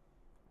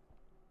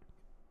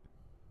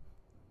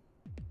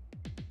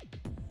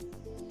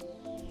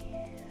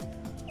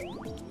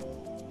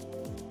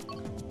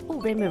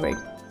 Oh, Rainbow Road.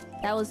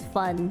 That was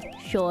fun.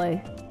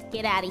 Sure.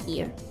 Get out of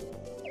here.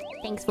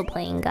 Thanks for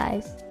playing,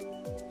 guys.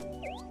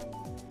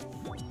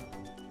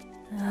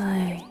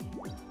 Hi.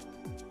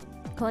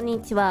 こん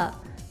にちは。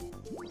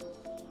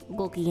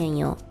ごきげん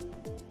よ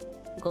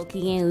う。ご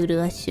きげんうる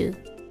わしゅ。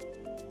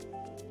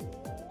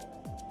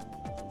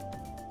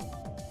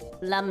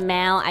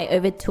Lamau, I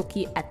overtook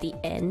you at the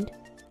end.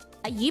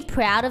 Are you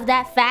proud of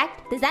that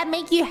fact? Does that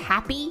make you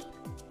happy?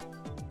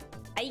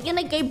 Are you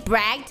gonna go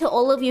brag to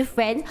all of your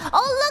friends?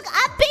 Oh look,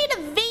 I beat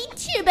a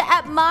VTuber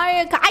at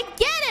Mario Kart. I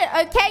get it,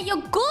 okay?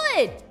 You're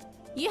good.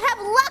 You have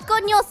luck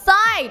on your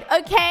side,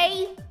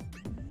 okay?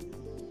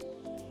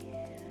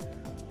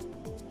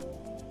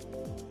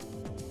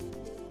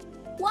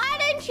 Why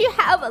don't you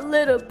have a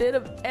little bit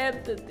of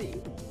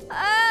empathy?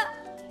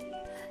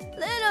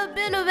 Little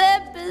bit of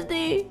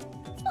empathy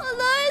for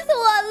those who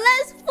are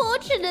less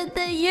fortunate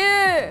than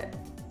you.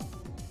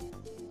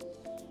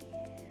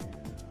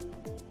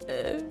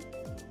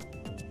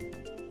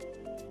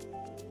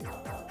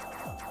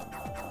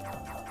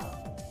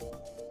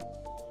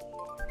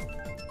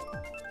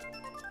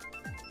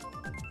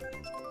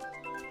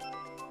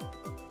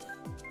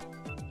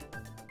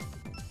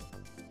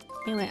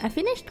 Anyway, I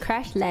finished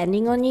Crash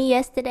Landing on You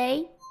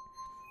yesterday.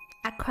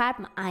 I cried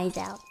my eyes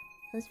out.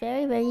 It was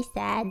very, very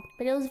sad.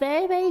 But it was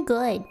very, very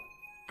good.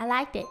 I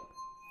liked it.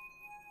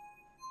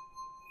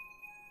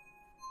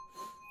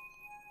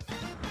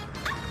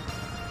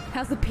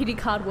 How's the PD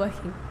card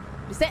working?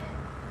 You set?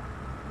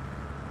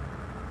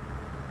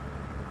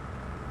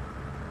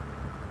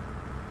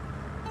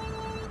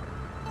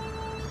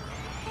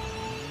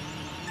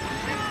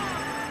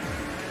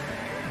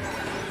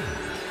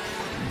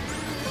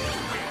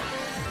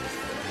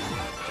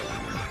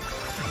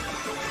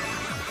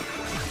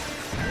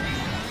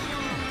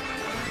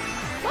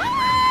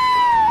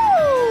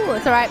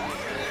 It's alright.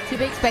 To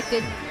be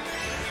expected.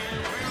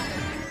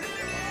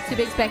 To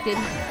be expected.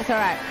 It's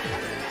alright.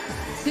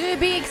 To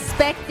be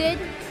expected.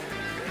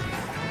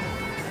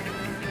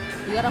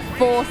 You gotta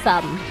force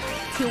some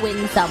to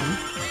win some.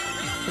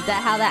 Is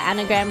that how that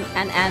anagram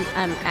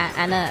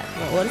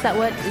what is that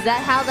word? Is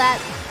that how that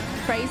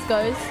phrase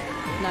goes?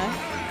 No?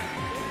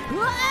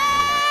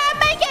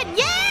 Make it!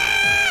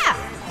 Yeah!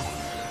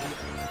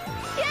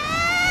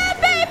 Yeah,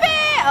 baby!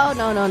 Oh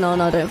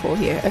no, don't fall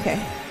here.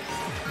 Okay.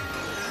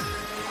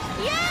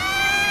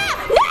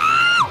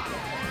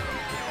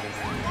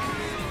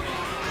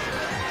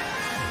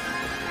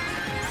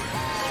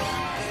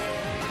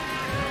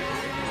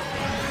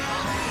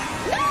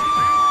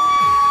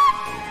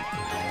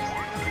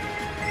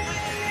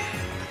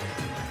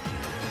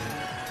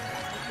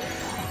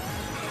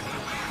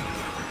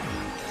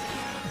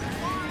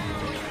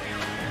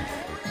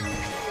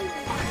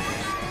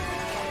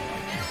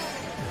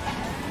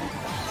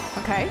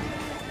 Okay.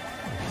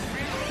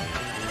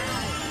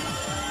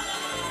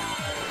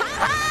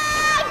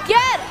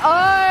 Get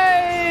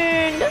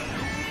owned!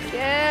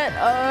 Get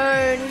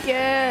owned!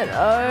 Get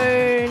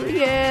owned!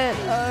 Get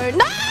owned!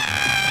 No!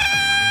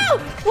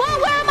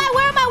 Whoa, where am I?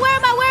 Where am I? Where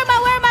am I? Where am I?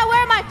 Where am I?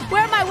 Where am I? Where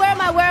am I? Where am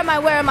I? Where am I?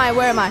 Where am I?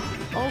 Where am I?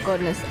 Oh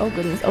goodness! Oh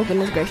goodness! Oh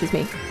goodness gracious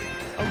me!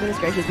 Oh goodness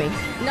gracious me!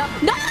 No!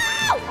 No!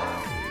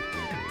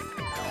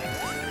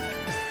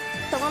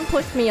 Someone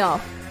pushed me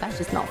off. That's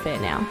just not fair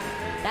now.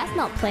 That's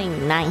not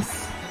playing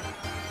nice.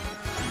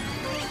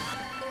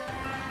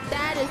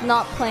 That is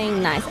not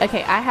playing nice.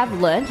 Okay, I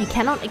have learned you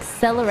cannot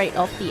accelerate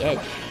off the edge.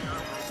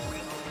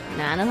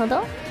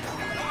 Naruhodo?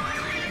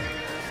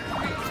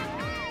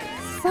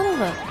 Son of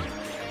a...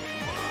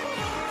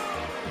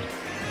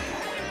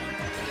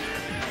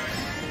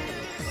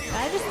 Did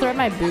I just throw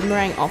my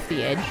boomerang off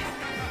the edge?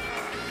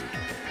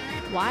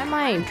 Why am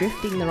I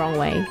drifting the wrong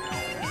way?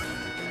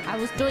 I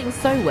was doing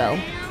so well.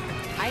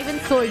 I even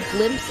saw a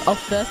glimpse of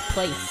first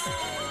place.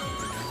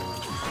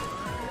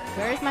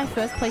 Where is my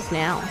first place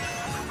now?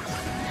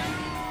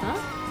 Huh?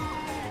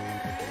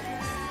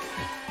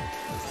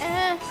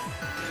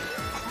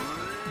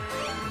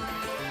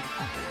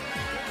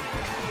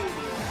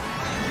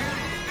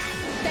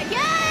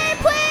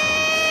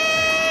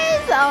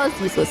 Oh,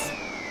 it's useless.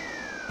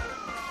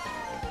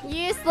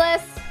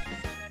 Useless.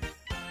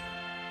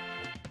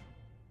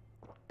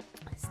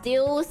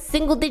 Still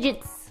single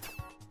digits.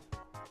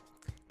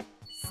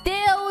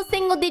 Still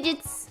single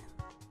digits.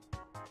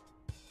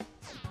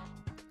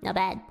 Not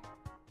bad.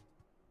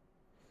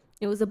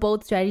 It was a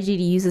bold strategy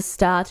to use a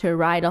star to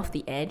ride off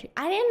the edge.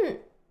 I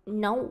didn't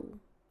know.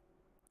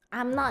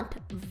 I'm not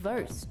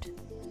versed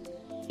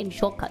in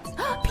shortcuts.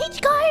 Peach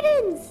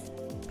Gardens!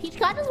 Peach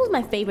Gardens was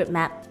my favorite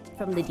map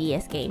from the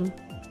DS game.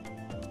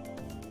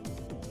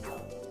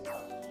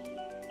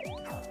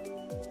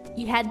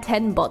 You had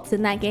 10 bots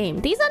in that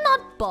game. These are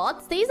not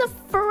bots, these are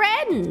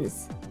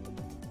friends.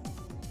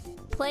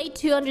 Play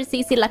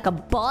 200cc like a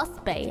boss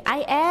bae.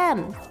 I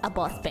am a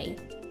boss bae.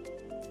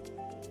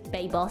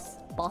 Bae boss.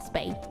 Boss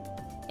bae.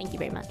 Thank you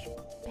very much.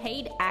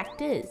 Paid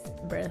actors,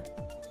 bruh.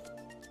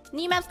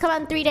 New maps come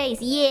out in 3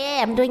 days. Yeah,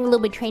 I'm doing a little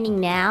bit of training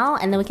now.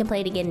 And then we can play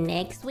it again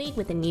next week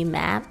with the new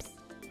maps.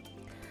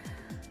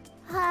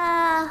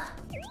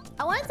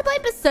 I wanted to play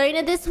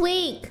Persona this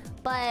week.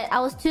 But I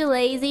was too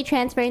lazy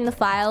transferring the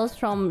files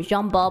from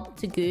Jean-Bob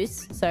to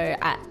Goose. So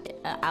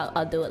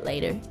I'll do it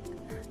later.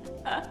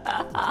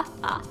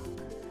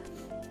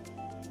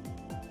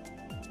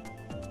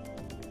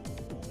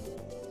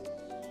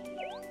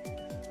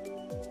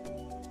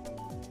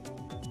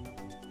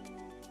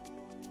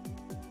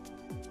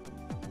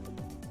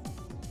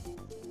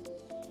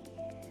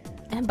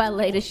 And by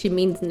later, she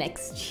means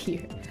next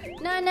year.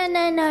 No,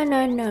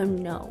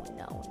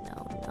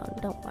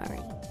 don't worry.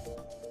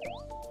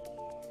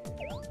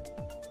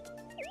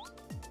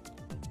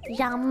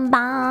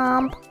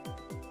 Jambomb.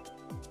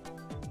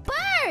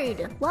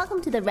 Bird! Welcome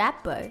to the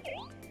rap bird.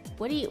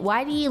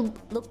 Why do you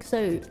look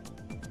so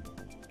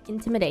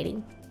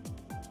intimidating?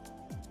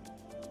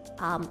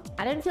 I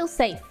don't feel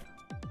safe.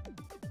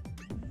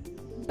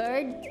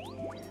 Bird,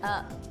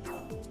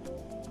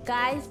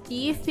 guys, do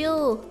you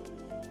feel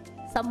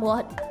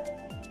somewhat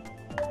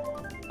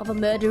of a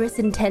murderous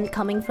intent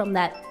coming from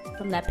that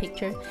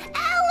picture?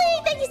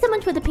 Allie, thank you so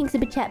much for the pink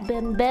super chat.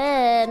 Bim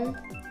bim.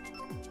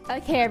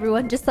 Okay,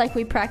 everyone, just like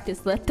we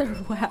practiced, let the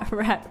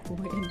rat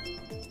win.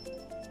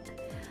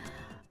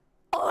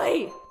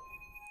 Oi!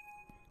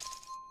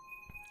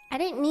 I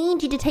didn't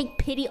need you to take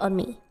pity on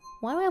me.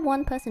 Why do I have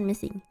one person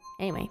missing?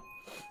 Anyway.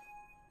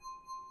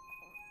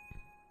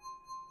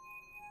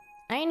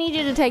 I need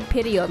you to take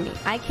pity on me.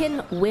 I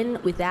can win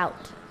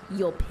without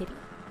your pity.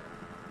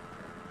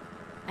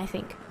 I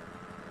think.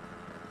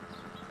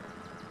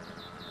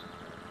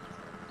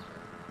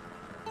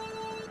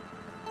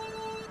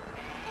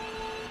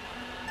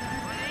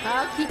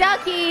 Okie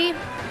dokie.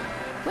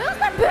 Where was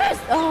my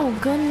burst? Oh,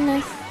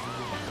 goodness.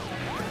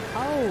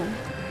 Oh,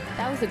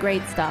 that was a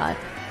great start.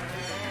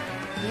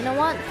 You know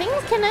what?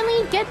 Things can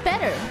only get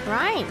better,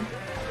 right?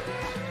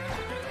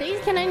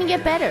 Things can only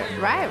get better.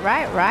 Right.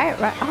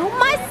 Oh,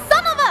 my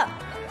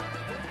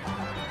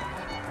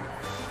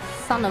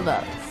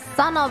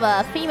son of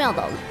a female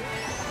dog.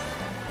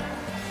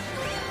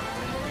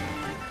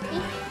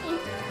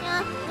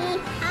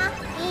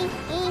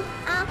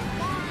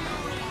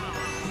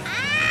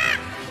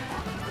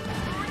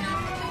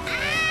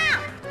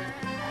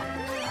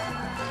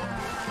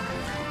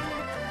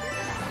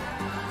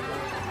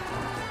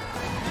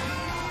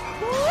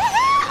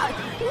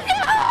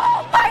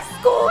 No! My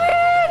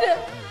squid!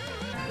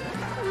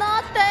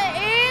 Not the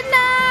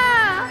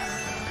inner!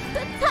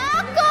 The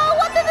taco!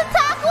 What did the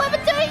taco ever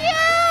do to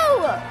you?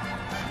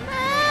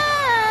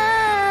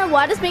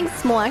 Why does being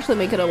small actually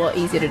make it a lot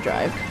easier to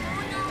drive?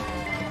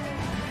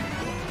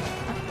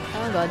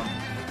 Oh my god.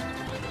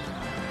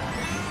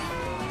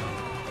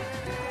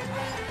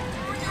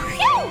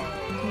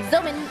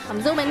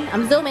 I'm zooming.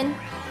 I'm zooming.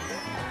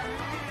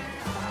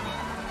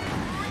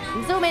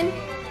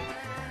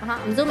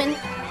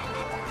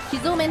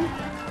 She's zooming.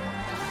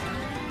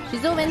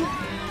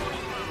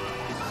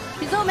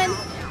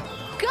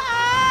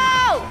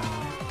 Go!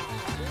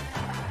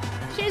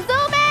 She's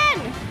zooming!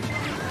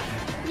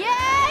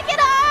 Yeah, get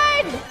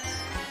on!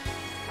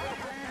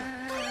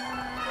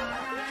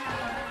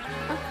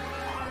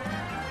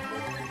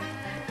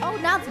 Oh,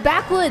 now it's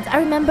backwards. I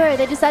remember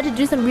they decided to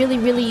do some really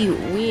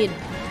weird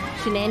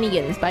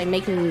shenanigans by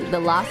making the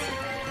last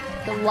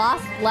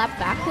lap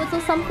backwards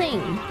or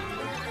something.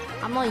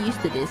 I'm not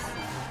used to this.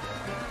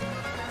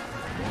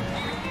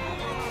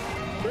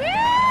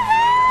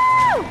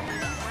 Woohoo!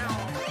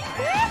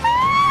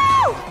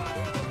 Whoa.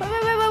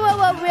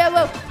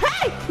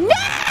 Hey! No!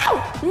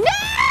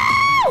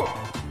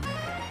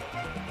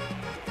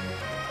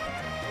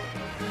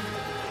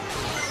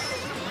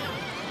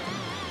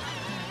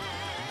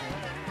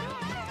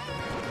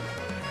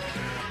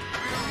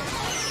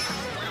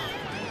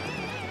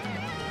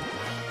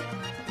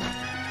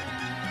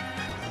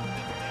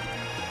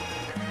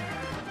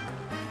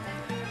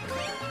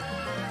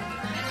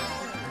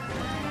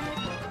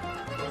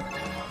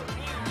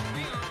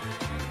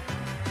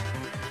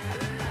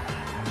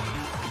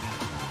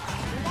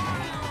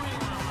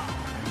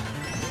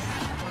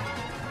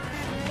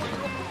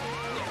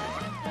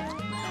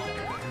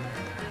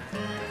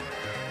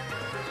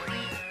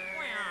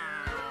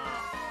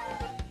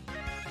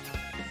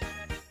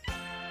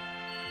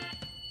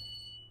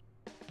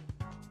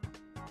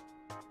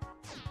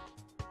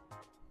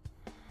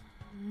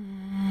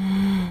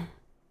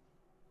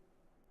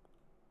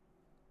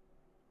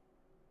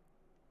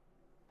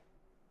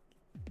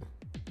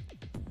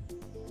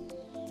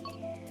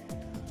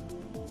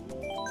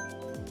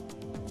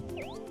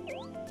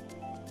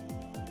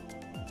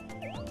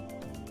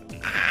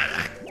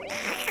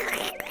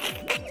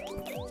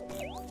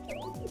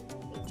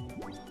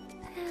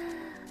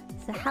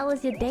 How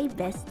was your day,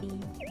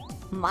 bestie?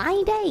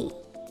 My day?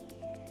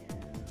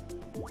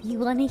 You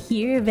wanna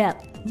hear about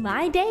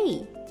my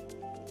day?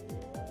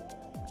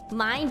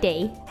 My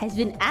day has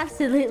been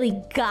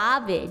absolutely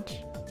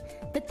garbage.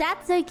 But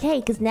that's okay,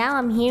 because now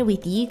I'm here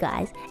with you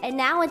guys. And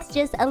now it's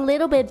just a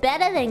little bit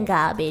better than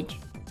garbage.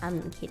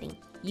 I'm kidding.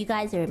 You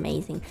guys are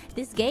amazing.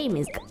 This game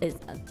is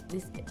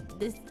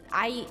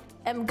I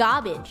am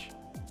garbage.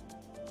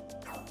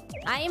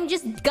 I am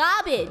just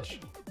garbage.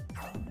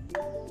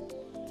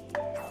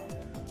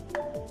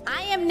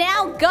 I am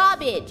now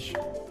garbage.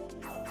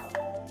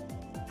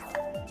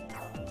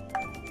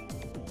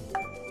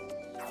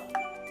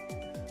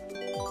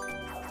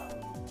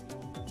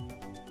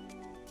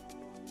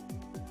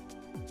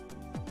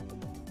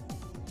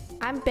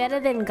 I'm better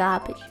than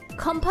garbage.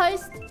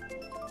 Compost.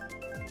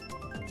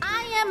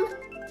 I am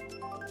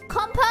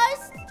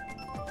compost.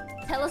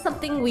 Tell us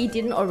something we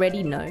didn't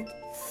already know.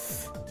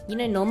 You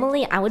know,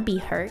 normally I would be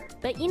hurt,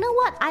 but you know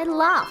what? I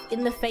laugh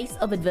in the face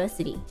of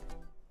adversity.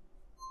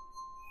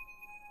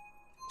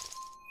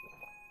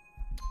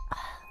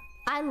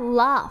 I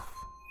laugh.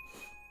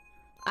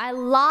 I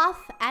laugh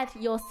at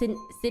your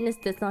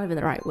sinister. That's not even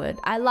the right word.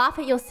 I laugh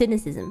at your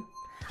cynicism.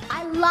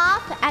 I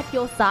laugh at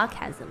your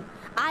sarcasm.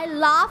 I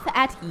laugh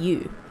at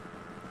you.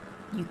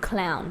 You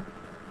clown.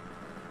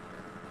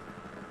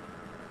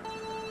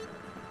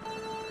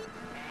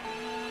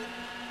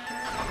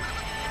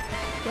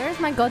 Where's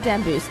my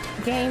goddamn boost?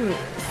 Game,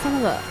 son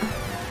of a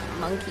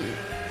monkey.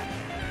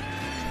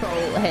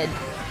 Troll head.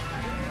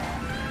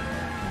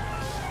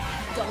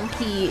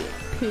 Donkey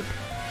poop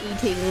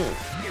eating.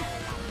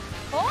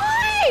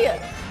 Oi!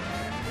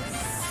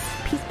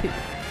 Peace poop.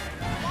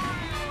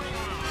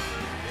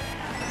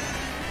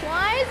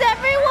 Why is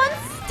everyone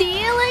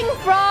stealing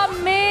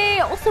from me?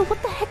 Also,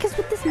 what the heck is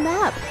with this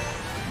map?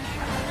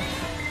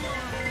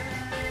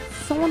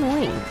 So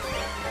annoying.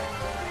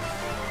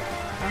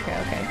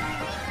 Okay.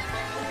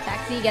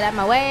 Taxi, get out of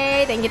my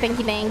way. Thank you.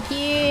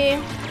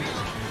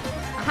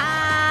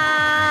 Aha!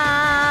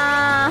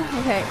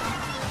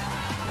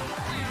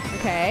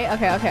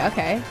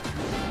 Okay.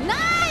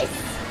 Nice!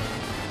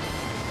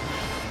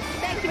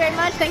 Thank you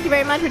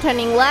very much. We're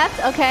turning left.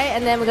 Okay,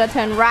 and then we're gonna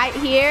turn right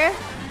here.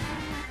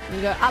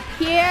 We go up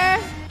here.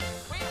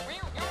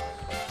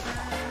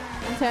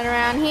 And turn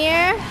around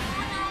here.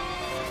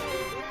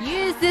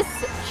 Use this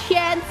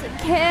chance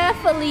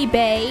carefully,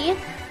 bae.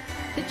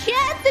 The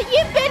chance that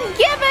you've been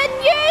given,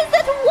 use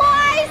it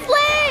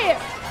wisely!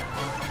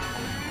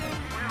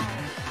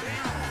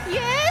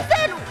 Use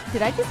it!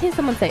 Did I just hear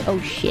someone say, oh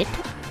shit?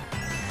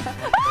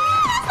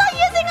 It's not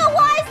using it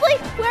wisely!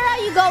 Where are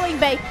you going,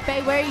 bae?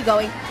 Bae, where are you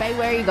going? Bae,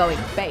 where are you going?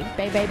 Bae.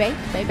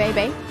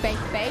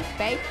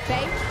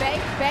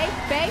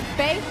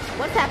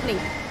 What's happening?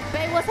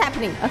 Bae, what's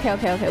happening? Okay.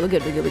 We're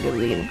good.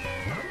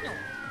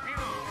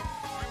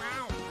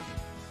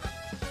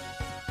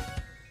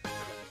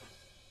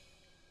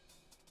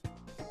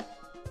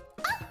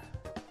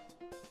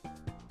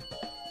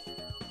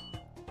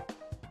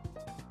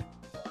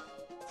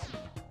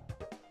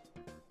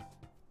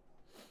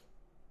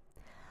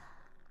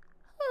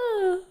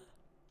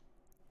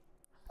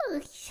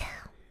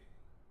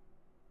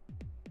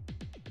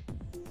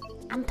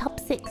 I'm top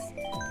 6.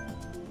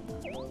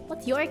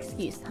 What's your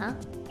excuse, huh?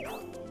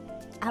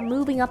 I'm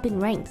moving up in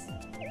ranks.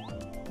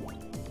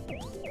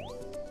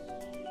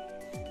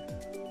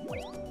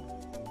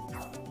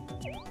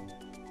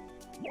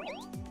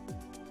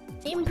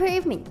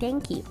 Improvement,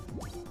 thank you.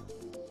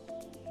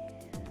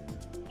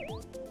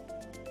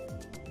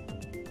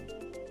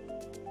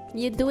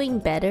 You're doing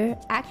better.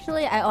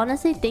 Actually, I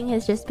honestly think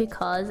it's just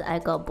because I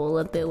got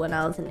bullet bill when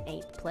I was in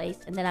 8th place,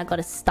 and then I got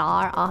a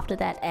star after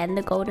that and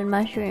the golden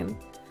mushroom.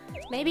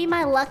 Maybe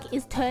my luck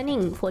is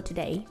turning for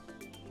today.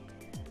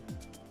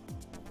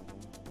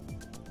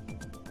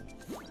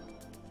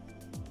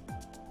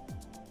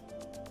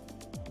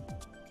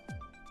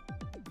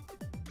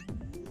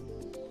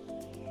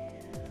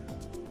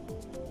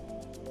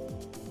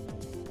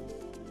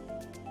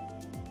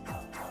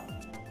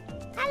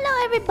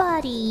 Hello,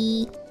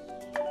 everybody.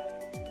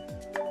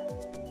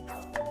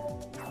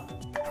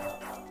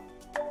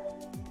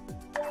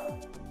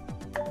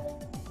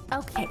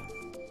 Okay.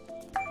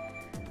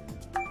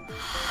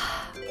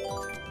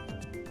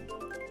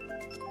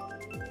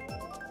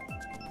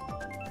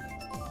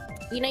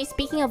 You know,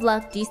 speaking of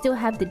luck, do you still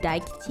have the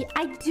Daikichi?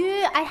 I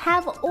do. I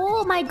have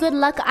all my good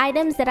luck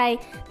items that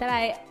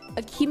I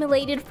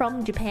accumulated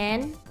from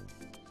Japan.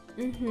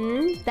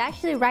 They're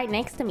actually right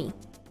next to me.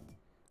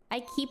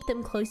 I keep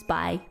them close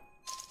by.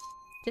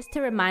 Just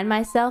to remind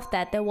myself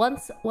that there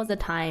once was a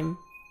time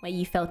where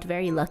you felt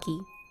very lucky.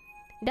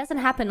 It doesn't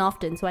happen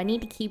often, so I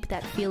need to keep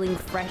that feeling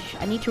fresh.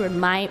 I need to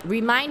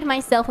remind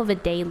myself of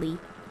it daily.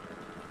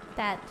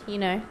 That, you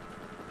know,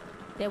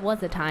 there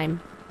was a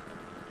time.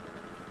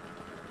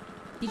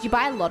 Did you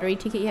buy a lottery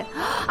ticket yet?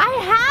 I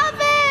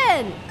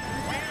haven't!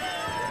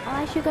 Oh,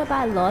 I should go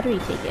buy a lottery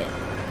ticket.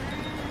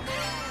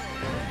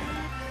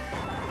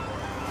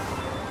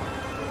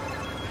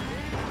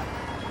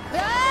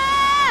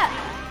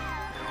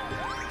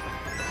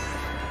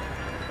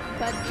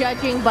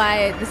 Judging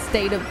by the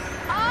state of...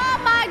 Oh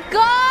my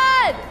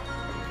god!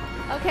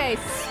 Okay,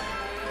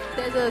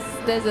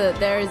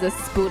 there is a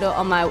spooter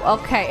on my...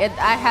 Okay,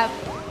 I have...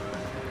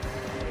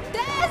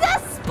 There's a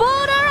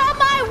spooter on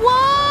my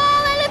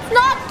wall and it's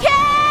not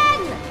Ken!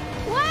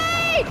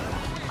 Wait!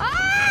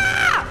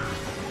 Ah!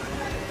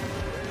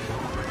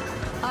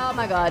 Oh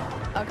my god.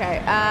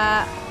 Okay,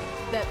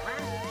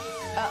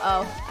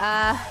 uh-oh.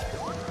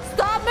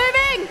 Stop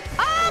moving!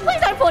 Oh,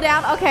 please don't fall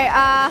down. Okay,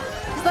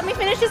 just let me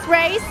finish this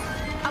race.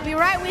 I'll be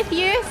right with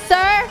you,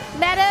 sir,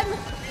 madam.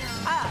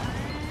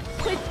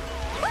 Please...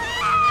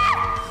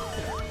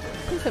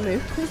 Please don't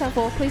move. Please don't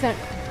fall. Please don't...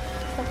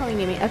 Stop coming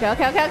near me. Okay.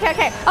 Okay,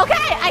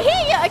 I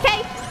hear you,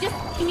 okay? Just,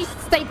 can you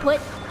stay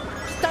put?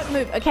 Just don't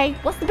move, okay?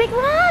 What's the big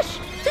rush?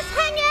 Just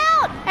hang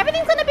out.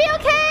 Everything's gonna be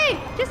okay.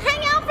 Just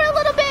hang out for a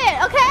little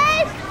bit,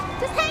 okay?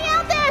 Just hang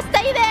out there.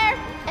 Stay there.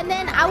 And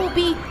then I will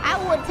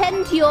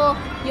attend to your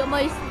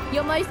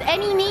most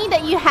any need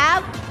that you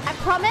have. I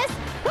promise.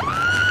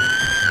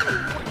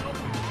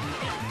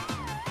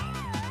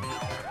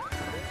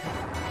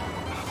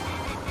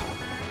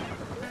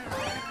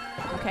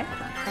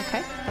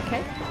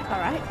 Okay. All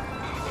right.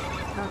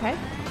 Okay.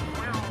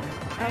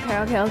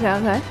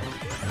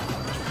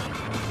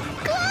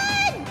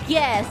 Good.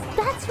 Yes,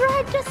 that's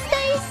right. Just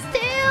stay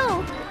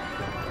still.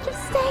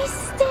 Just stay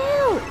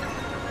still.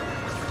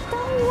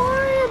 Don't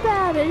worry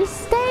about it. Just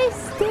stay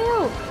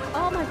still.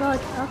 Oh my god.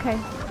 Okay.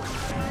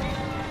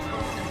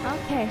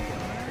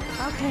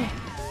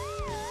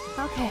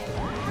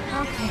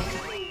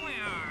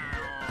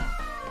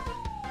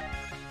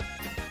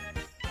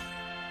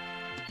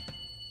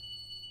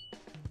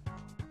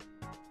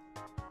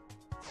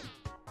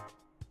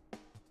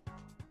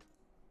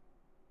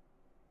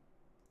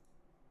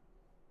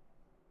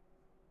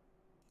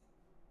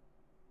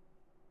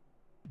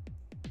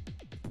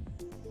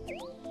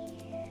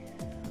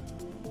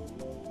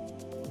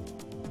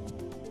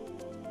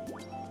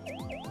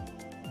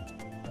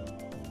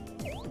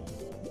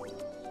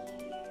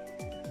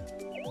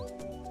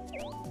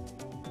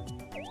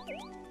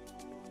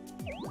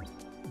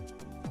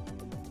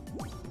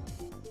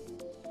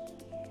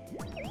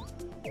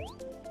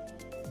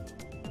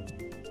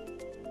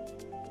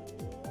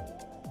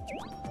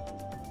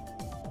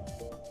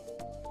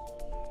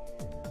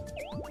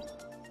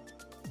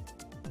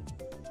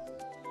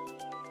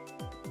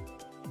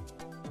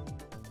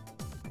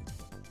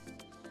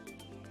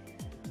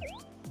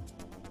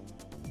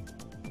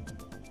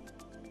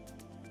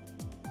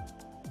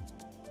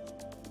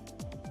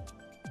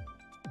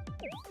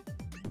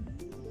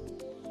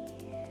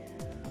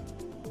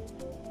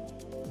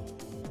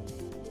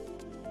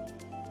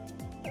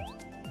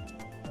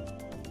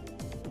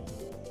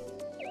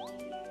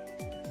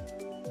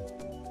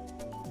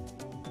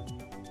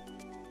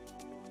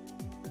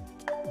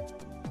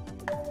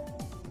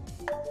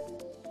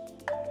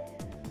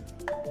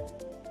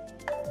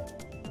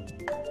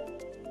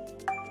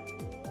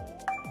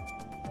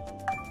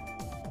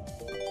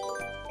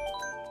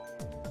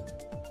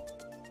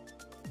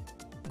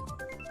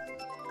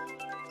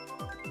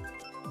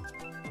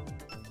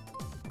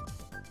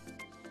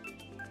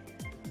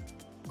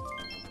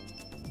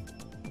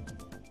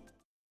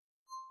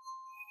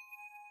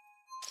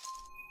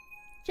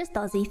 Just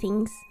Aussie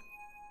things.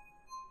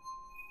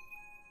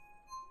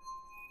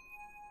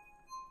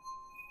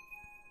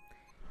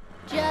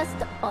 Just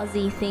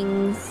Aussie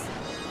things.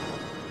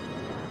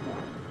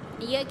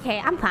 Are you okay?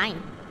 I'm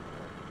fine.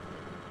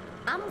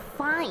 I'm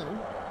fine.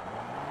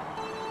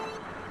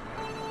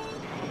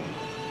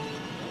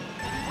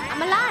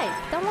 I'm alive.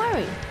 Don't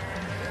worry.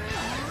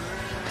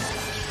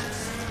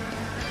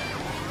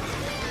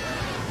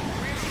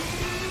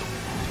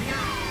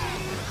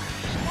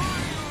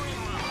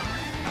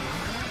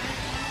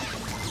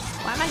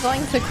 Why am I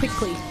going so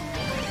quickly?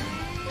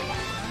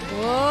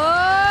 Whoa!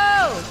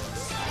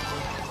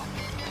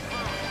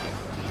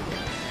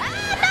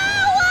 Ah, no!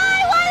 Why?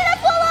 Why did I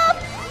fall off?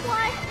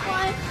 Why?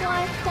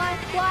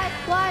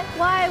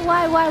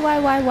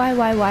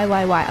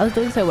 I was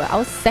doing so well. I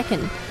was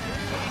second.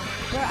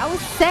 Bro, I was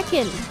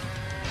second.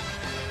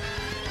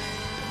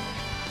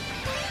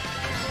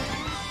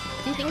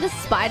 Do you think the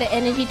spider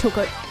energy took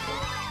it?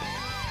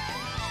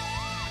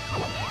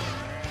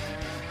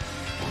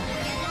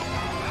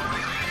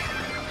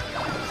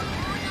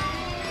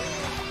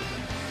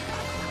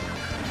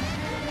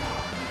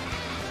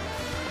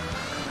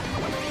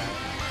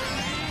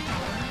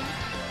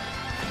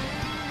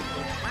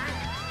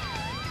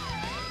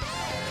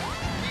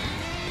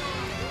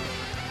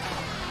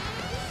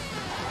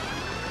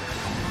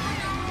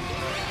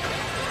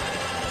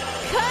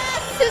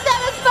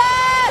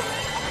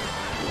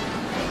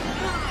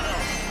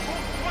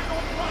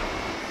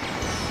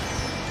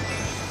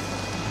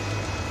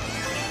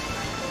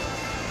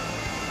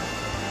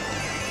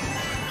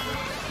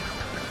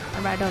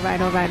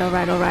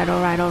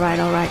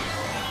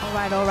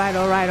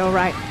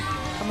 Alright.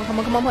 Come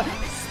on.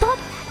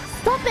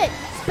 Stop it!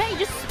 Spade,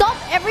 just stop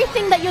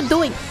everything that you're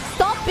doing.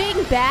 Stop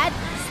being bad.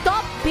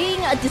 Stop being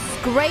a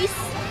disgrace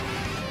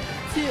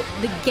to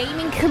the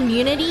gaming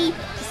community.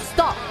 Just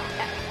stop.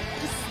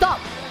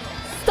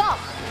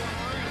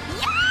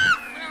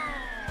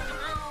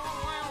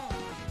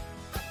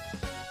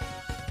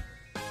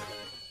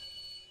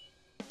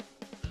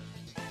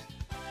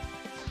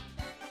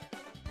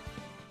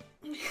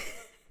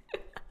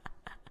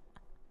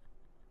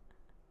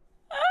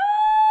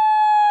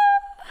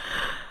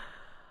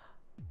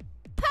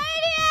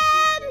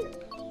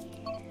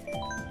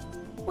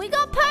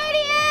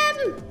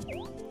 podium!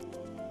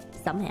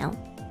 Somehow.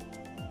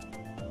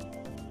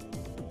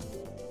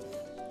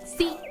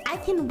 See, I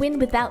can win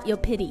without your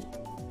pity.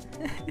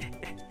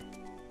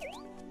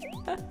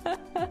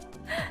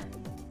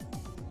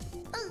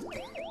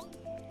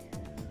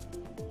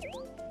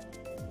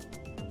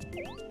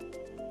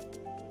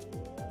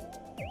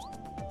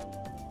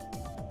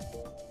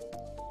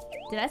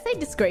 Did I say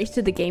disgrace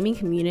to the gaming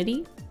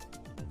community?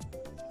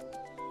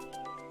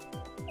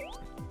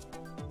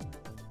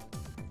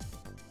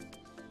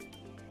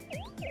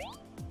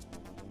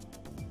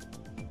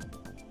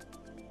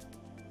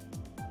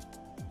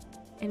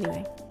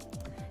 Anyway,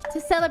 to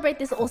celebrate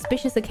this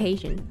auspicious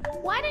occasion,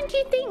 why don't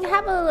you think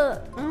have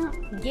a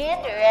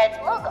gander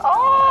at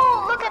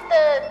look at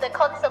the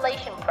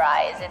consolation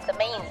prize? It's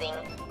amazing.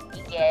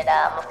 You get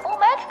a full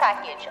merch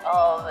package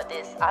of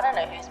this. I don't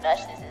know whose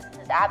merch this is.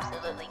 This is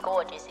absolutely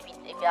gorgeous. If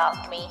you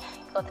ask me,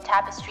 you've got the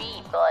tapestry.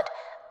 You've got a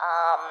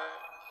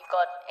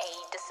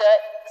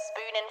dessert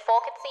spoon and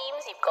fork. It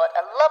seems you've got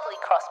a lovely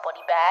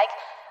crossbody bag,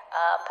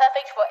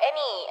 perfect for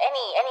any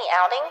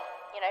outing.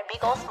 You know,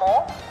 big or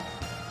small.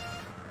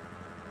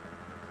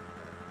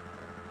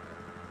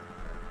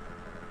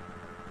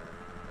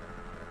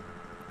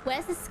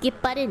 Where's the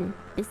skip button?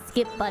 The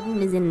skip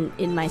button is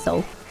in my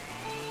soul.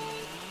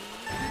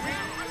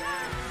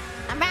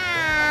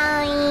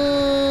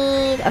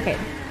 Alright. Okay.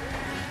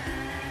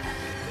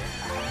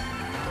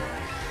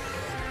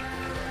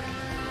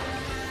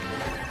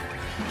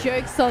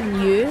 Joke's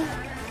on you.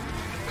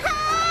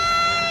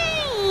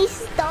 Hey!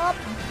 Stop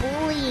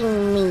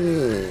bullying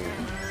me.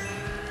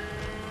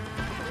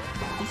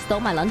 You stole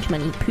my lunch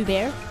money, Pooh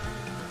Bear.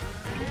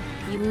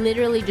 You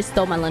literally just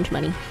stole my lunch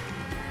money.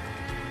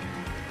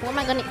 What am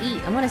I gonna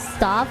eat? I'm gonna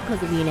starve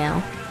because of you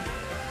now.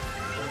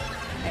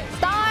 Okay,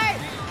 start!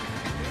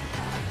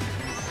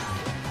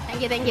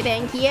 Thank you, thank you,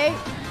 thank you.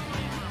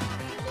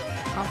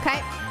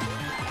 Okay.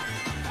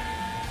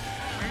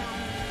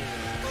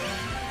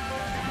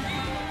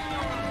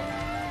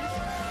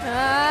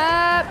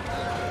 Up.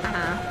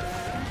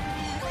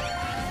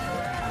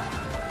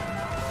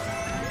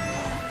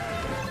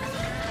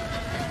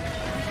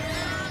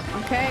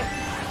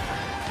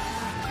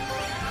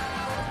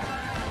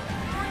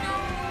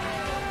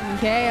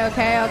 Okay.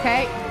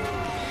 Okay.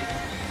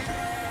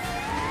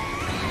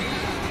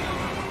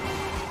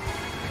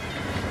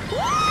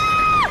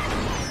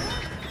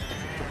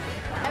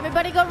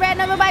 Everybody got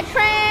ran over by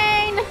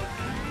train!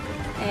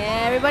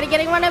 Everybody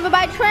getting run over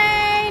by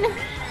train!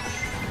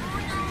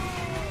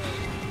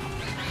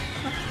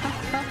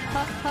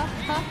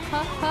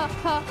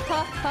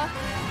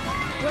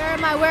 Where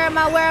am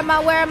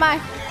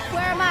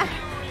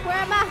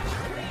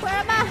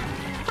I?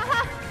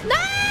 No!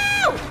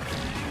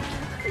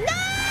 No!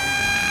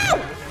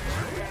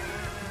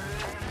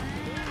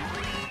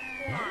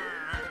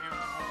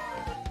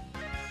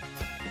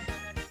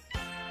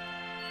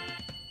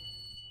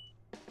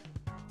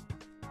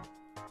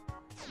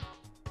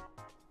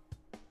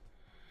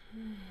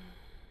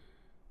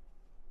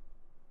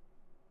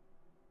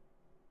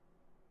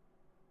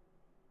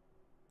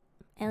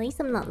 At least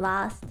I'm not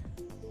lost.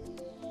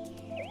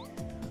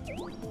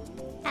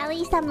 At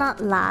least I'm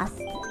not lost.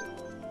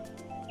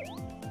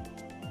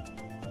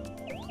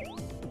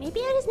 Maybe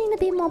I just need to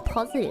be more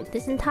positive.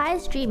 This entire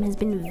stream has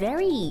been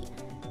very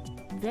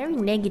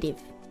negative.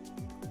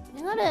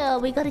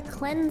 We gotta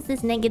cleanse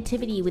this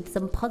negativity with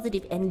some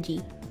positive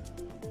energy.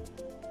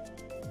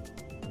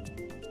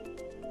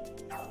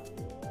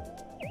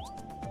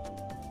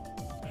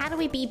 How do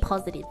we be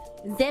positive?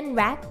 Zen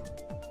Rat,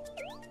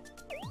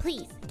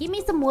 please give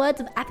me some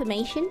words of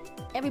affirmation.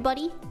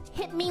 Everybody,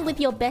 hit me with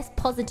your best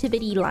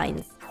positivity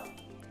lines.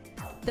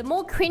 The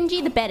more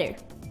cringy, the better.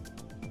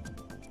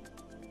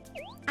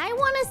 I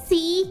want to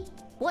see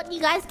what you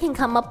guys can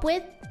come up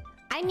with.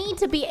 I need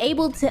to be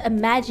able to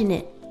imagine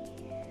it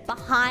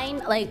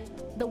behind, like,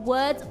 the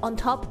words on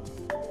top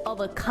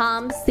of a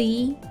calm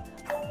sea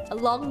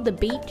along the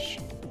beach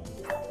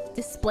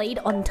displayed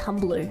on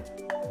Tumblr.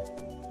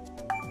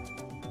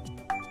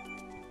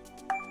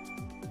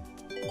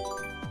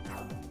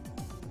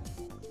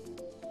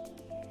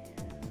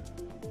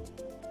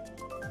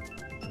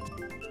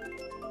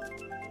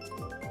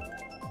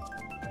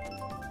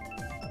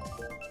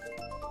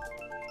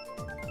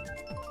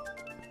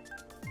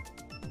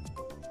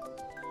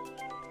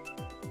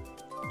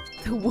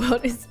 The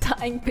world is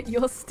dying, but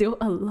you're still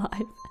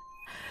alive.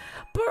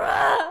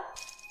 Bruh!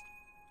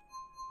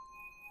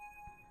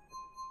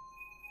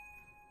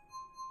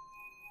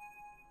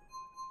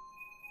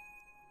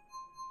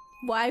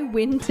 Why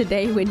win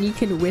today when you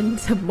can win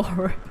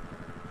tomorrow?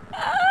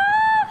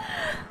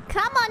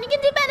 Come on, you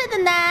can do better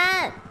than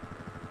that!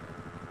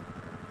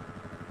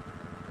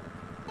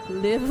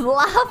 Live,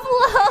 laugh,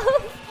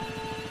 love!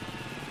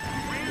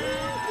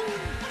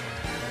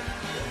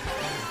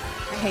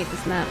 I hate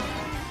this map.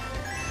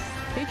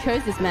 Who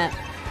chose this map?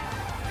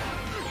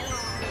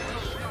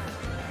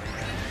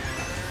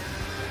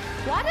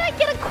 Why did I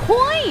get a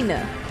coin?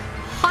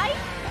 Hi?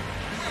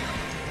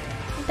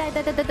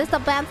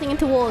 Stop bouncing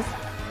into walls.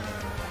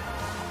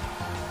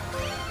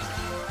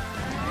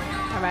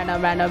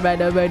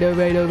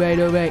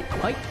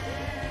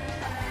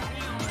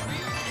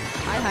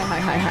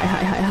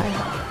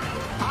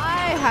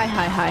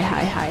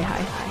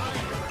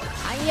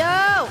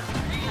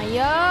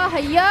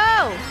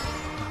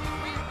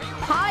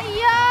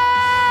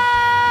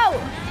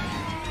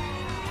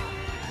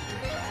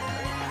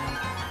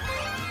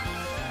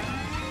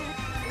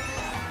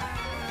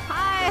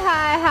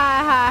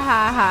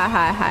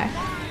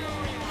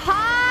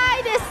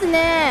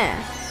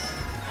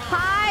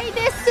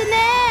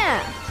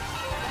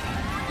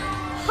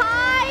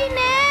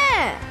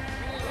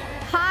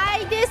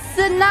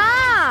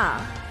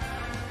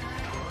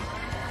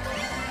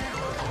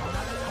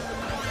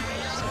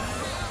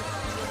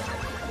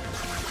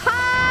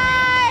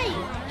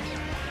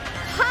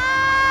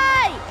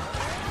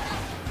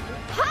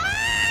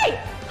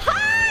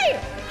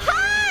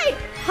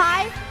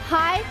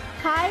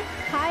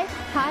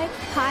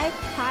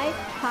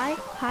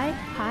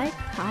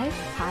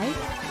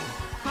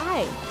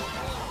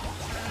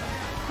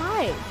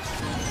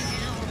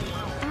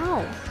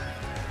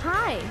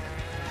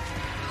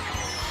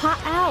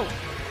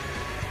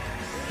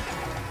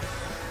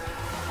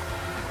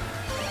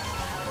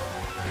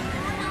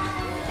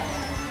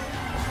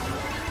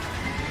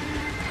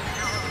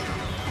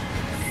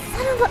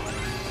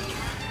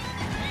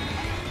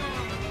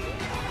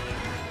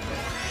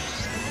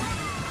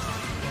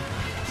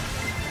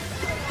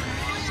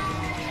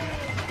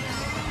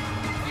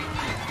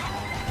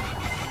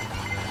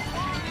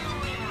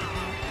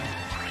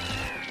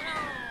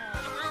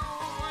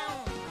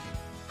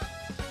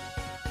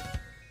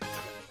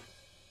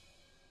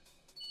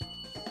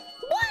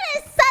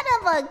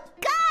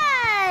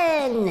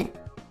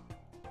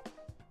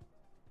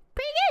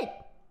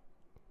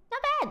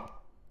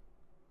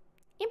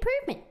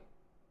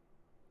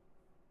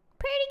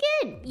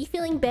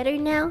 Better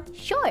now?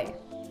 Sure.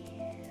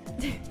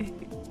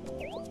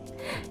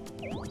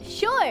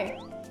 Sure.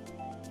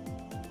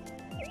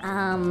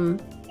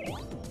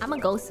 I'ma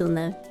go soon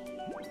though.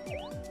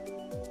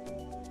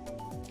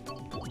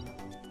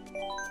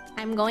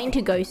 I'm going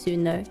to go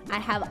soon though. I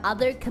have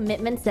other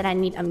commitments that I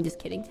need. I'm just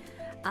kidding.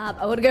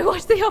 I wanna go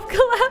watch the up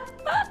collab.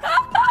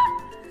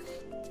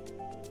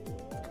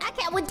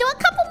 Okay, we'll do a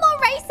couple more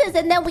races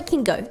and then we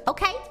can go,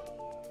 okay?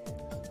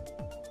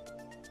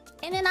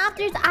 And then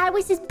after it's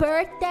Iris'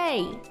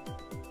 birthday.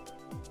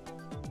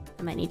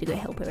 I might need to go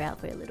help her out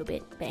for a little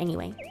bit. But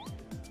anyway.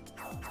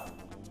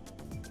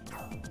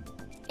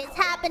 It's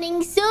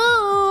happening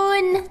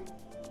soon!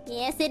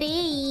 Yes, it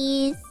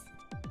is.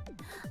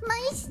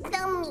 My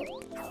stomach.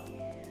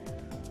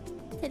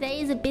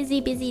 Today is a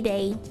busy, busy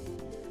day.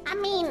 I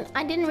mean,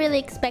 I didn't really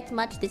expect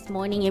much this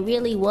morning. It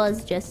really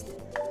was just...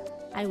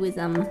 I was,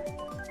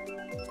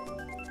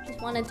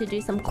 just wanted to do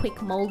some quick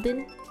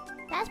molding.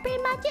 That's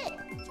pretty much it.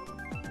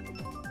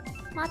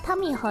 My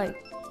tummy hurt.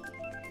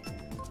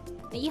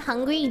 Are you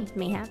hungry,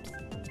 mayhaps?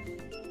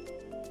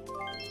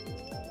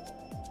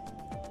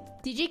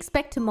 Did you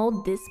expect to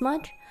mold this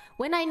much?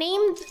 When I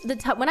named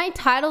when I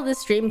titled the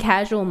stream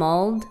casual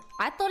mold,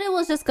 I thought it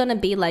was just gonna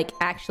be like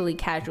actually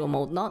casual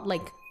mold, not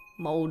like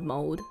mold.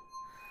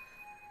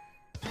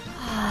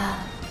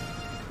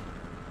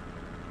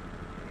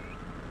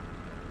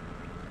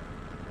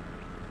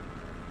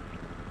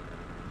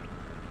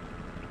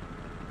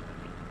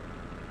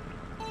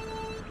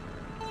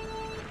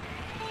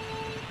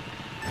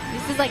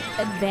 This is like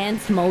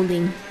advanced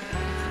molding.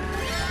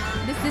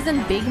 This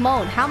isn't big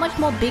mold. How much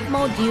more big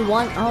mold do you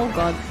want? Oh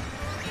god.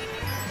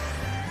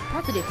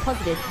 Positive,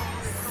 positive.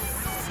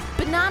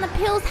 Banana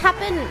pills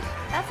happen.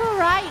 That's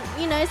alright.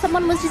 You know,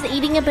 someone was just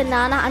eating a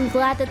banana. I'm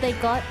glad that they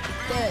got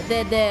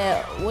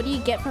the what do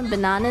you get from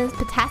bananas?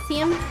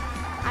 Potassium.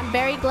 I'm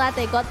very glad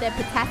they got their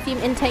potassium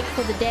intake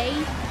for the day.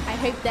 I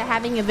hope they're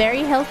having a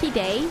very healthy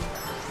day.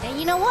 And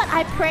you know what?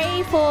 I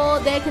pray for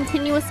their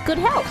continuous good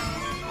health.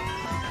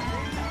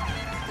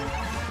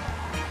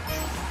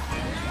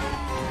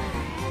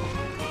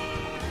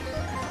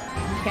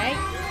 Okay.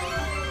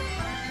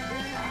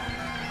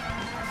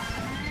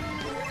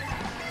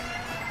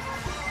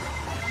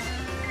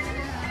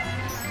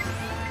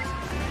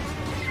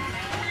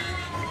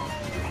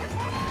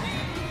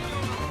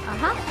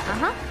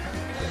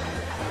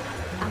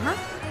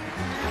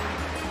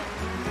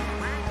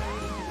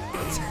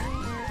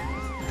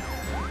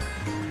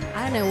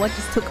 I don't know what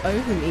just took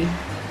over me.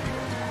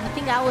 I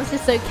think I was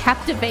just so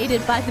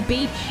captivated by the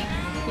beach,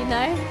 you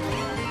know?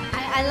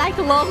 I like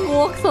long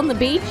walks on the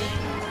beach.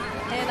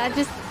 And I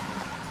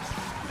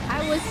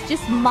was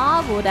just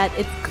marveled at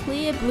its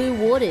clear blue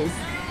waters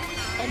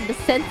and the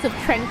sense of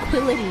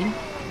tranquility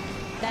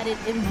that it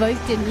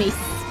invoked in me.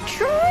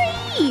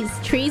 Trees!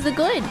 Trees are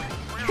good.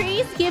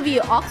 Trees give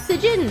you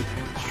oxygen.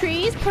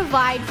 Trees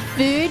provide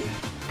food.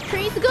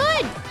 Trees are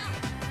good.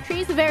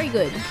 Trees are very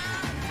good.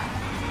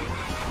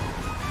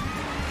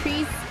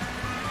 Trees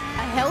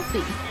are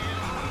healthy.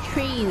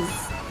 Trees.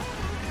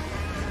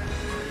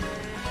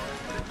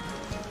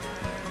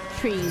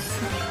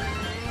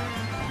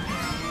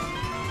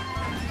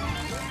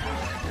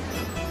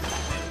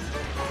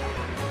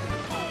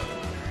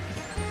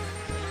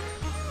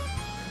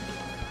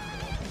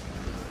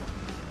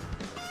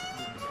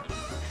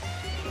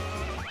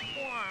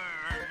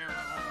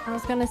 I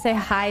was gonna say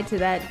hi to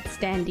that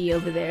standee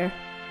over there.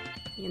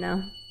 You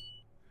know?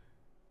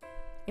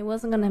 It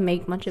wasn't gonna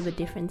make much of a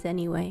difference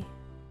anyway.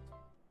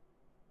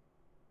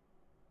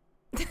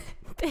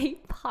 They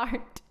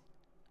part.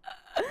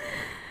 I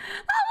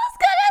was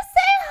gonna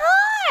say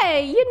hi!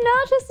 You're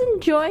not just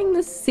enjoying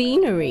the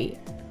scenery.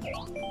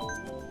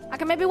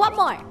 Okay, maybe one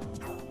more.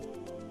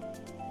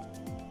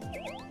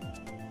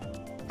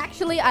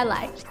 Actually, I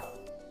lied.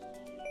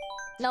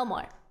 No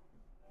more.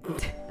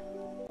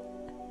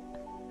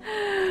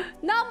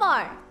 No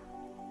more.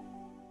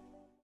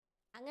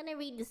 I'm gonna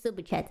read the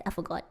super chat. I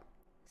forgot.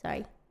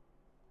 Sorry.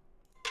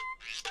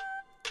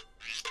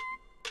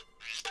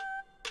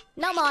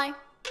 No more.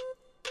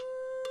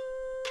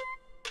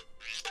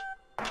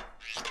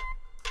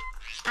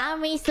 I'll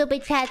read super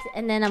chats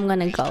and then I'm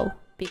gonna go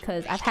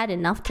because I've had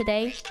enough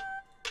today.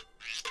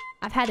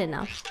 I've had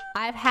enough.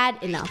 I've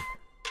had enough.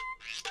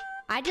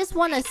 I just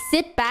want to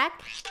sit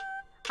back.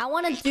 I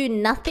want to do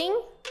nothing.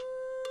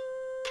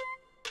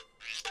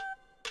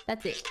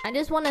 That's it. I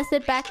just want to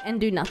sit back and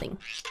do nothing.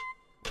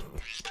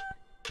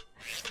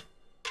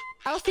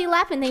 I'll see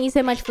laughing. Thank you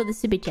so much for the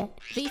super chat.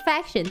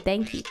 V-Faction,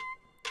 thank you.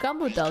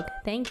 Grumble Dog,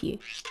 thank you.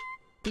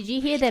 Did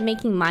you hear they're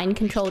making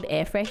mind-controlled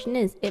air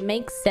fresheners? It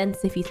makes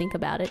sense if you think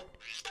about it.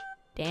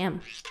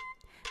 Damn.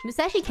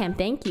 Musashi Camp,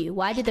 thank you.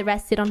 Why did the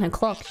rat sit on her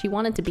clock? She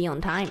wanted to be on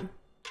time.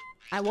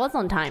 I was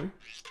on time.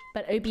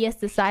 But OBS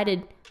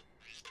decided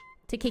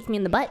to kick me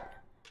in the butt.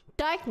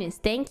 Darkness,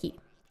 thank you.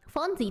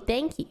 Fonzie,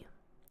 thank you.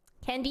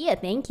 Candia,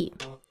 thank you.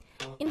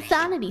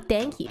 Insanity,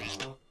 thank you.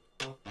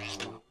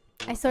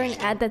 I saw an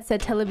ad that said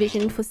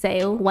television for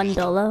sale,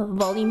 $1,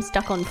 volume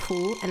stuck on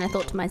full, and I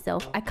thought to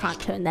myself, I can't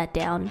turn that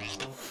down.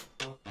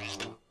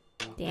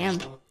 Damn.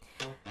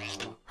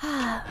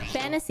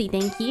 Fantasy,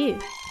 thank you.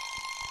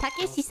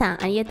 Takeshi-san,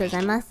 arigatou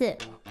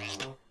gozaimasu.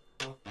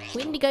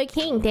 Windigo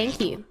King, thank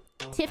you.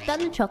 Tiff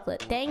Thunder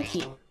Chocolate, thank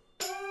you.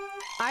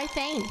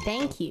 Arthane,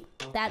 thank you.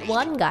 That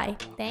one guy,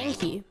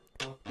 thank you.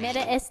 Meta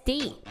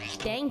SD,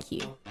 thank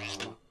you.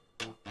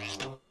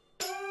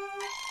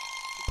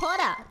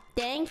 Potter,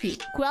 thank you.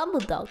 Grumble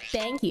Dog,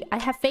 thank you. I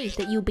have faith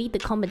that you'll beat the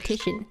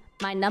competition.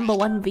 My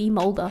 #1 V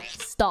molder.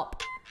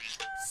 Stop.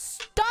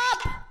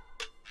 Stop!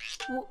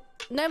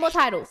 No more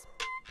titles.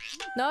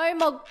 No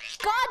more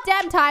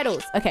goddamn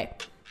titles. Okay.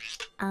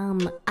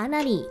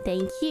 Anani,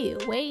 thank you.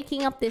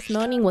 Waking up this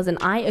morning was an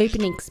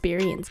eye-opening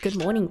experience. Good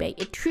morning, babe.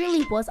 It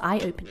truly was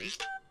eye-opening.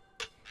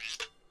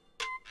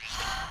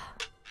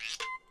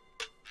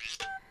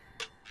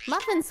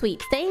 Muffin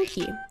Sweets, thank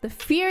you. The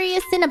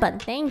Furious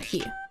Cinnabon, thank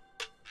you.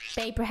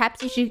 Babe,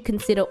 perhaps you should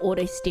consider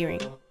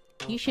auto-steering.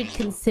 You should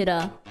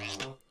consider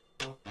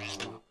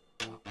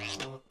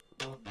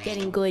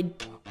getting good.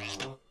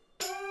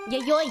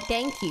 Yayoi,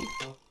 thank you.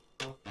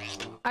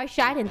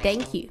 Arshiden,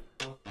 thank you.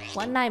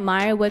 One night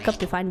Mario woke up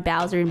to find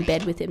Bowser in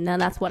bed with him. Now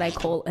that's what I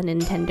call a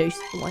Nintendo...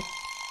 What?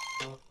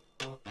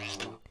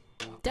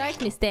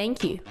 Darkness,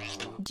 thank you.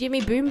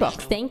 Jimmy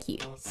Boombox, thank you.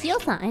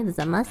 Seal-san, arigatou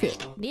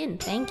gozaimasu. Lin,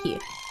 thank you.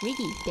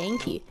 Ricky,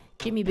 thank you.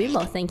 Jimmy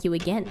Boombox, thank you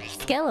again.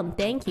 Skellum,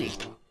 thank you.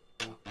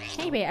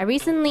 Hey babe, I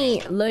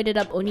recently loaded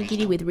up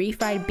onigiri with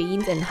refried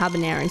beans and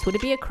habaneros. Would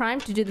it be a crime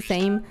to do the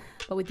same,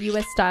 but with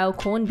US style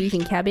corned beef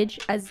and cabbage?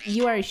 As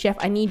you are a chef,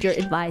 I need your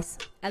advice.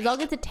 As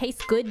long as it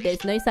tastes good,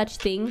 there's no such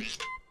thing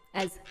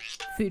as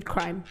food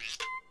crime.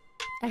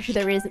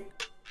 Actually,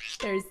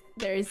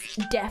 there is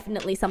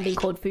definitely something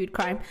called food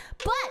crime.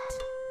 But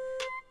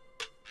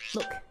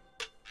look,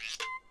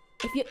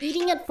 if you're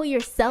eating it for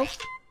yourself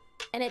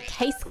and it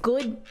tastes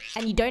good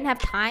and you don't have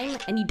time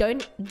and you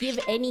don't give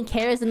any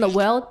cares in the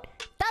world,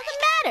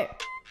 doesn't matter.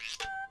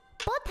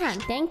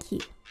 Botan, thank you.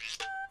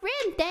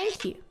 Rin,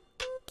 thank you.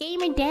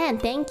 Gamer Dan,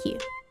 thank you.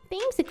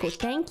 Themesicle,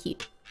 thank you.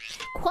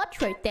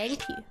 Quattro,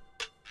 thank you.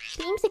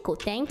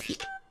 Themesicle, thank you.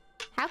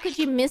 How could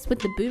you miss with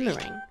the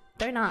boomerang?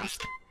 Don't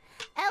ask.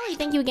 Ellie,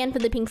 thank you again for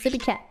the pink super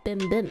chat. Bim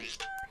bim.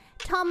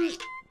 Tom?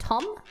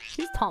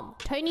 Who's Tom?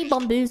 Tony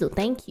Bomboozle,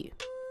 thank you.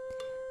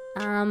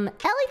 Ellie,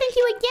 thank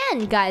you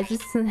again. Guys,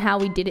 this isn't how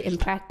we did it in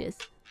practice.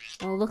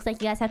 Well, it looks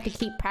like you guys have to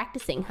keep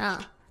practicing, huh?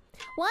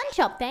 One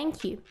Chop,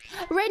 thank you.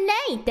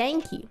 Renee,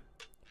 thank you.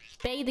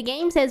 Bae, the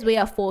game says we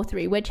are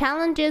 4-3. We're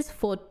challengers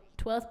for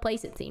 12th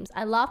place, it seems.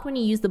 I laughed when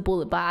you used the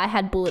bullet, but I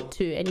had bullet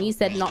too, and you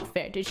said not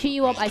fair. To cheer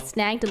you up, I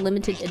snagged a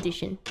limited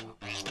edition.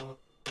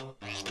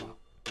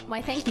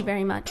 Why, thank you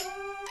very much.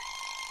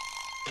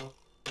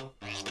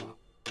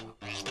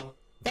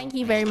 Thank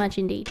you very much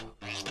indeed.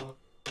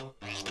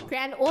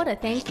 Grand Order,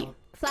 thank you.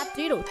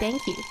 Flapdoodle,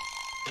 thank you.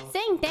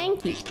 Sing,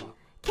 thank you.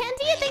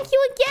 Candia, thank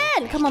you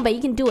again! Come on, babe,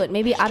 you can do it.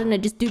 Maybe, I don't know,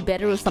 just do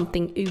better or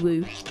something.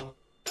 Uwu.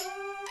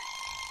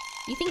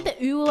 You think the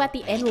uwu at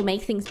the end will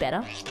make things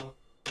better?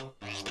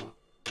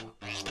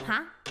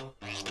 Huh?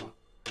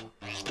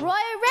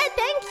 Royal Red,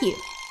 thank you.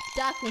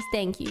 Darkness,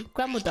 thank you.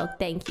 Grumble Dog,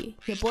 thank you.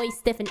 Your boy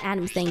Stephen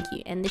Adams, thank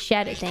you. And The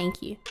Shadow,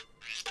 thank you.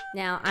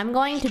 Now, I'm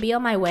going to be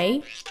on my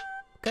way.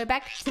 Go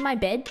back to my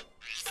bed.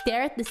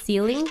 Stare at the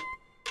ceiling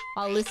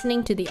while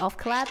listening to the off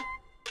collab.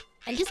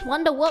 And just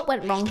wonder what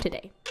went wrong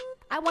today.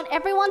 I want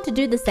everyone to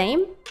do the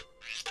same.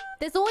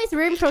 There's always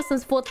room for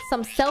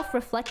some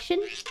self-reflection,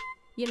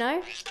 you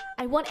know?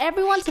 I want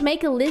everyone to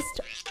make a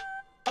list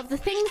of the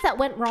things that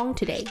went wrong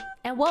today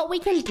and what we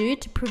can do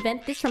to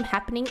prevent this from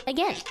happening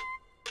again.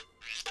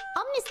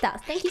 Omnistas,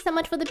 thank you so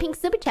much for the pink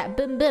super chat.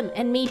 Boom, boom,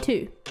 and me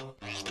too.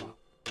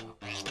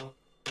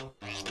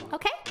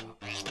 Okay?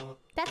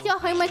 That's your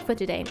homework for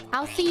today.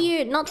 I'll see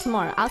you, not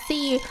tomorrow. I'll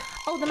see you...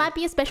 Oh, there might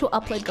be a special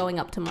upload going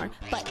up tomorrow.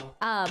 But,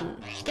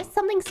 just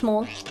something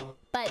small.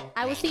 But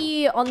I will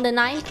see you on the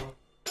 9th.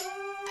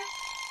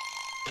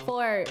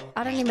 For...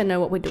 I don't even know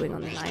what we're doing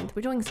on the 9th.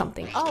 We're doing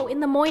something. Oh, in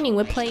the morning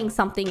we're playing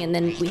something and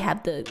then we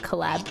have the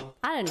collab.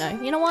 I don't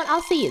know. You know what?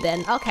 I'll see you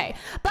then. Okay.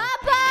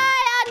 Bye-bye!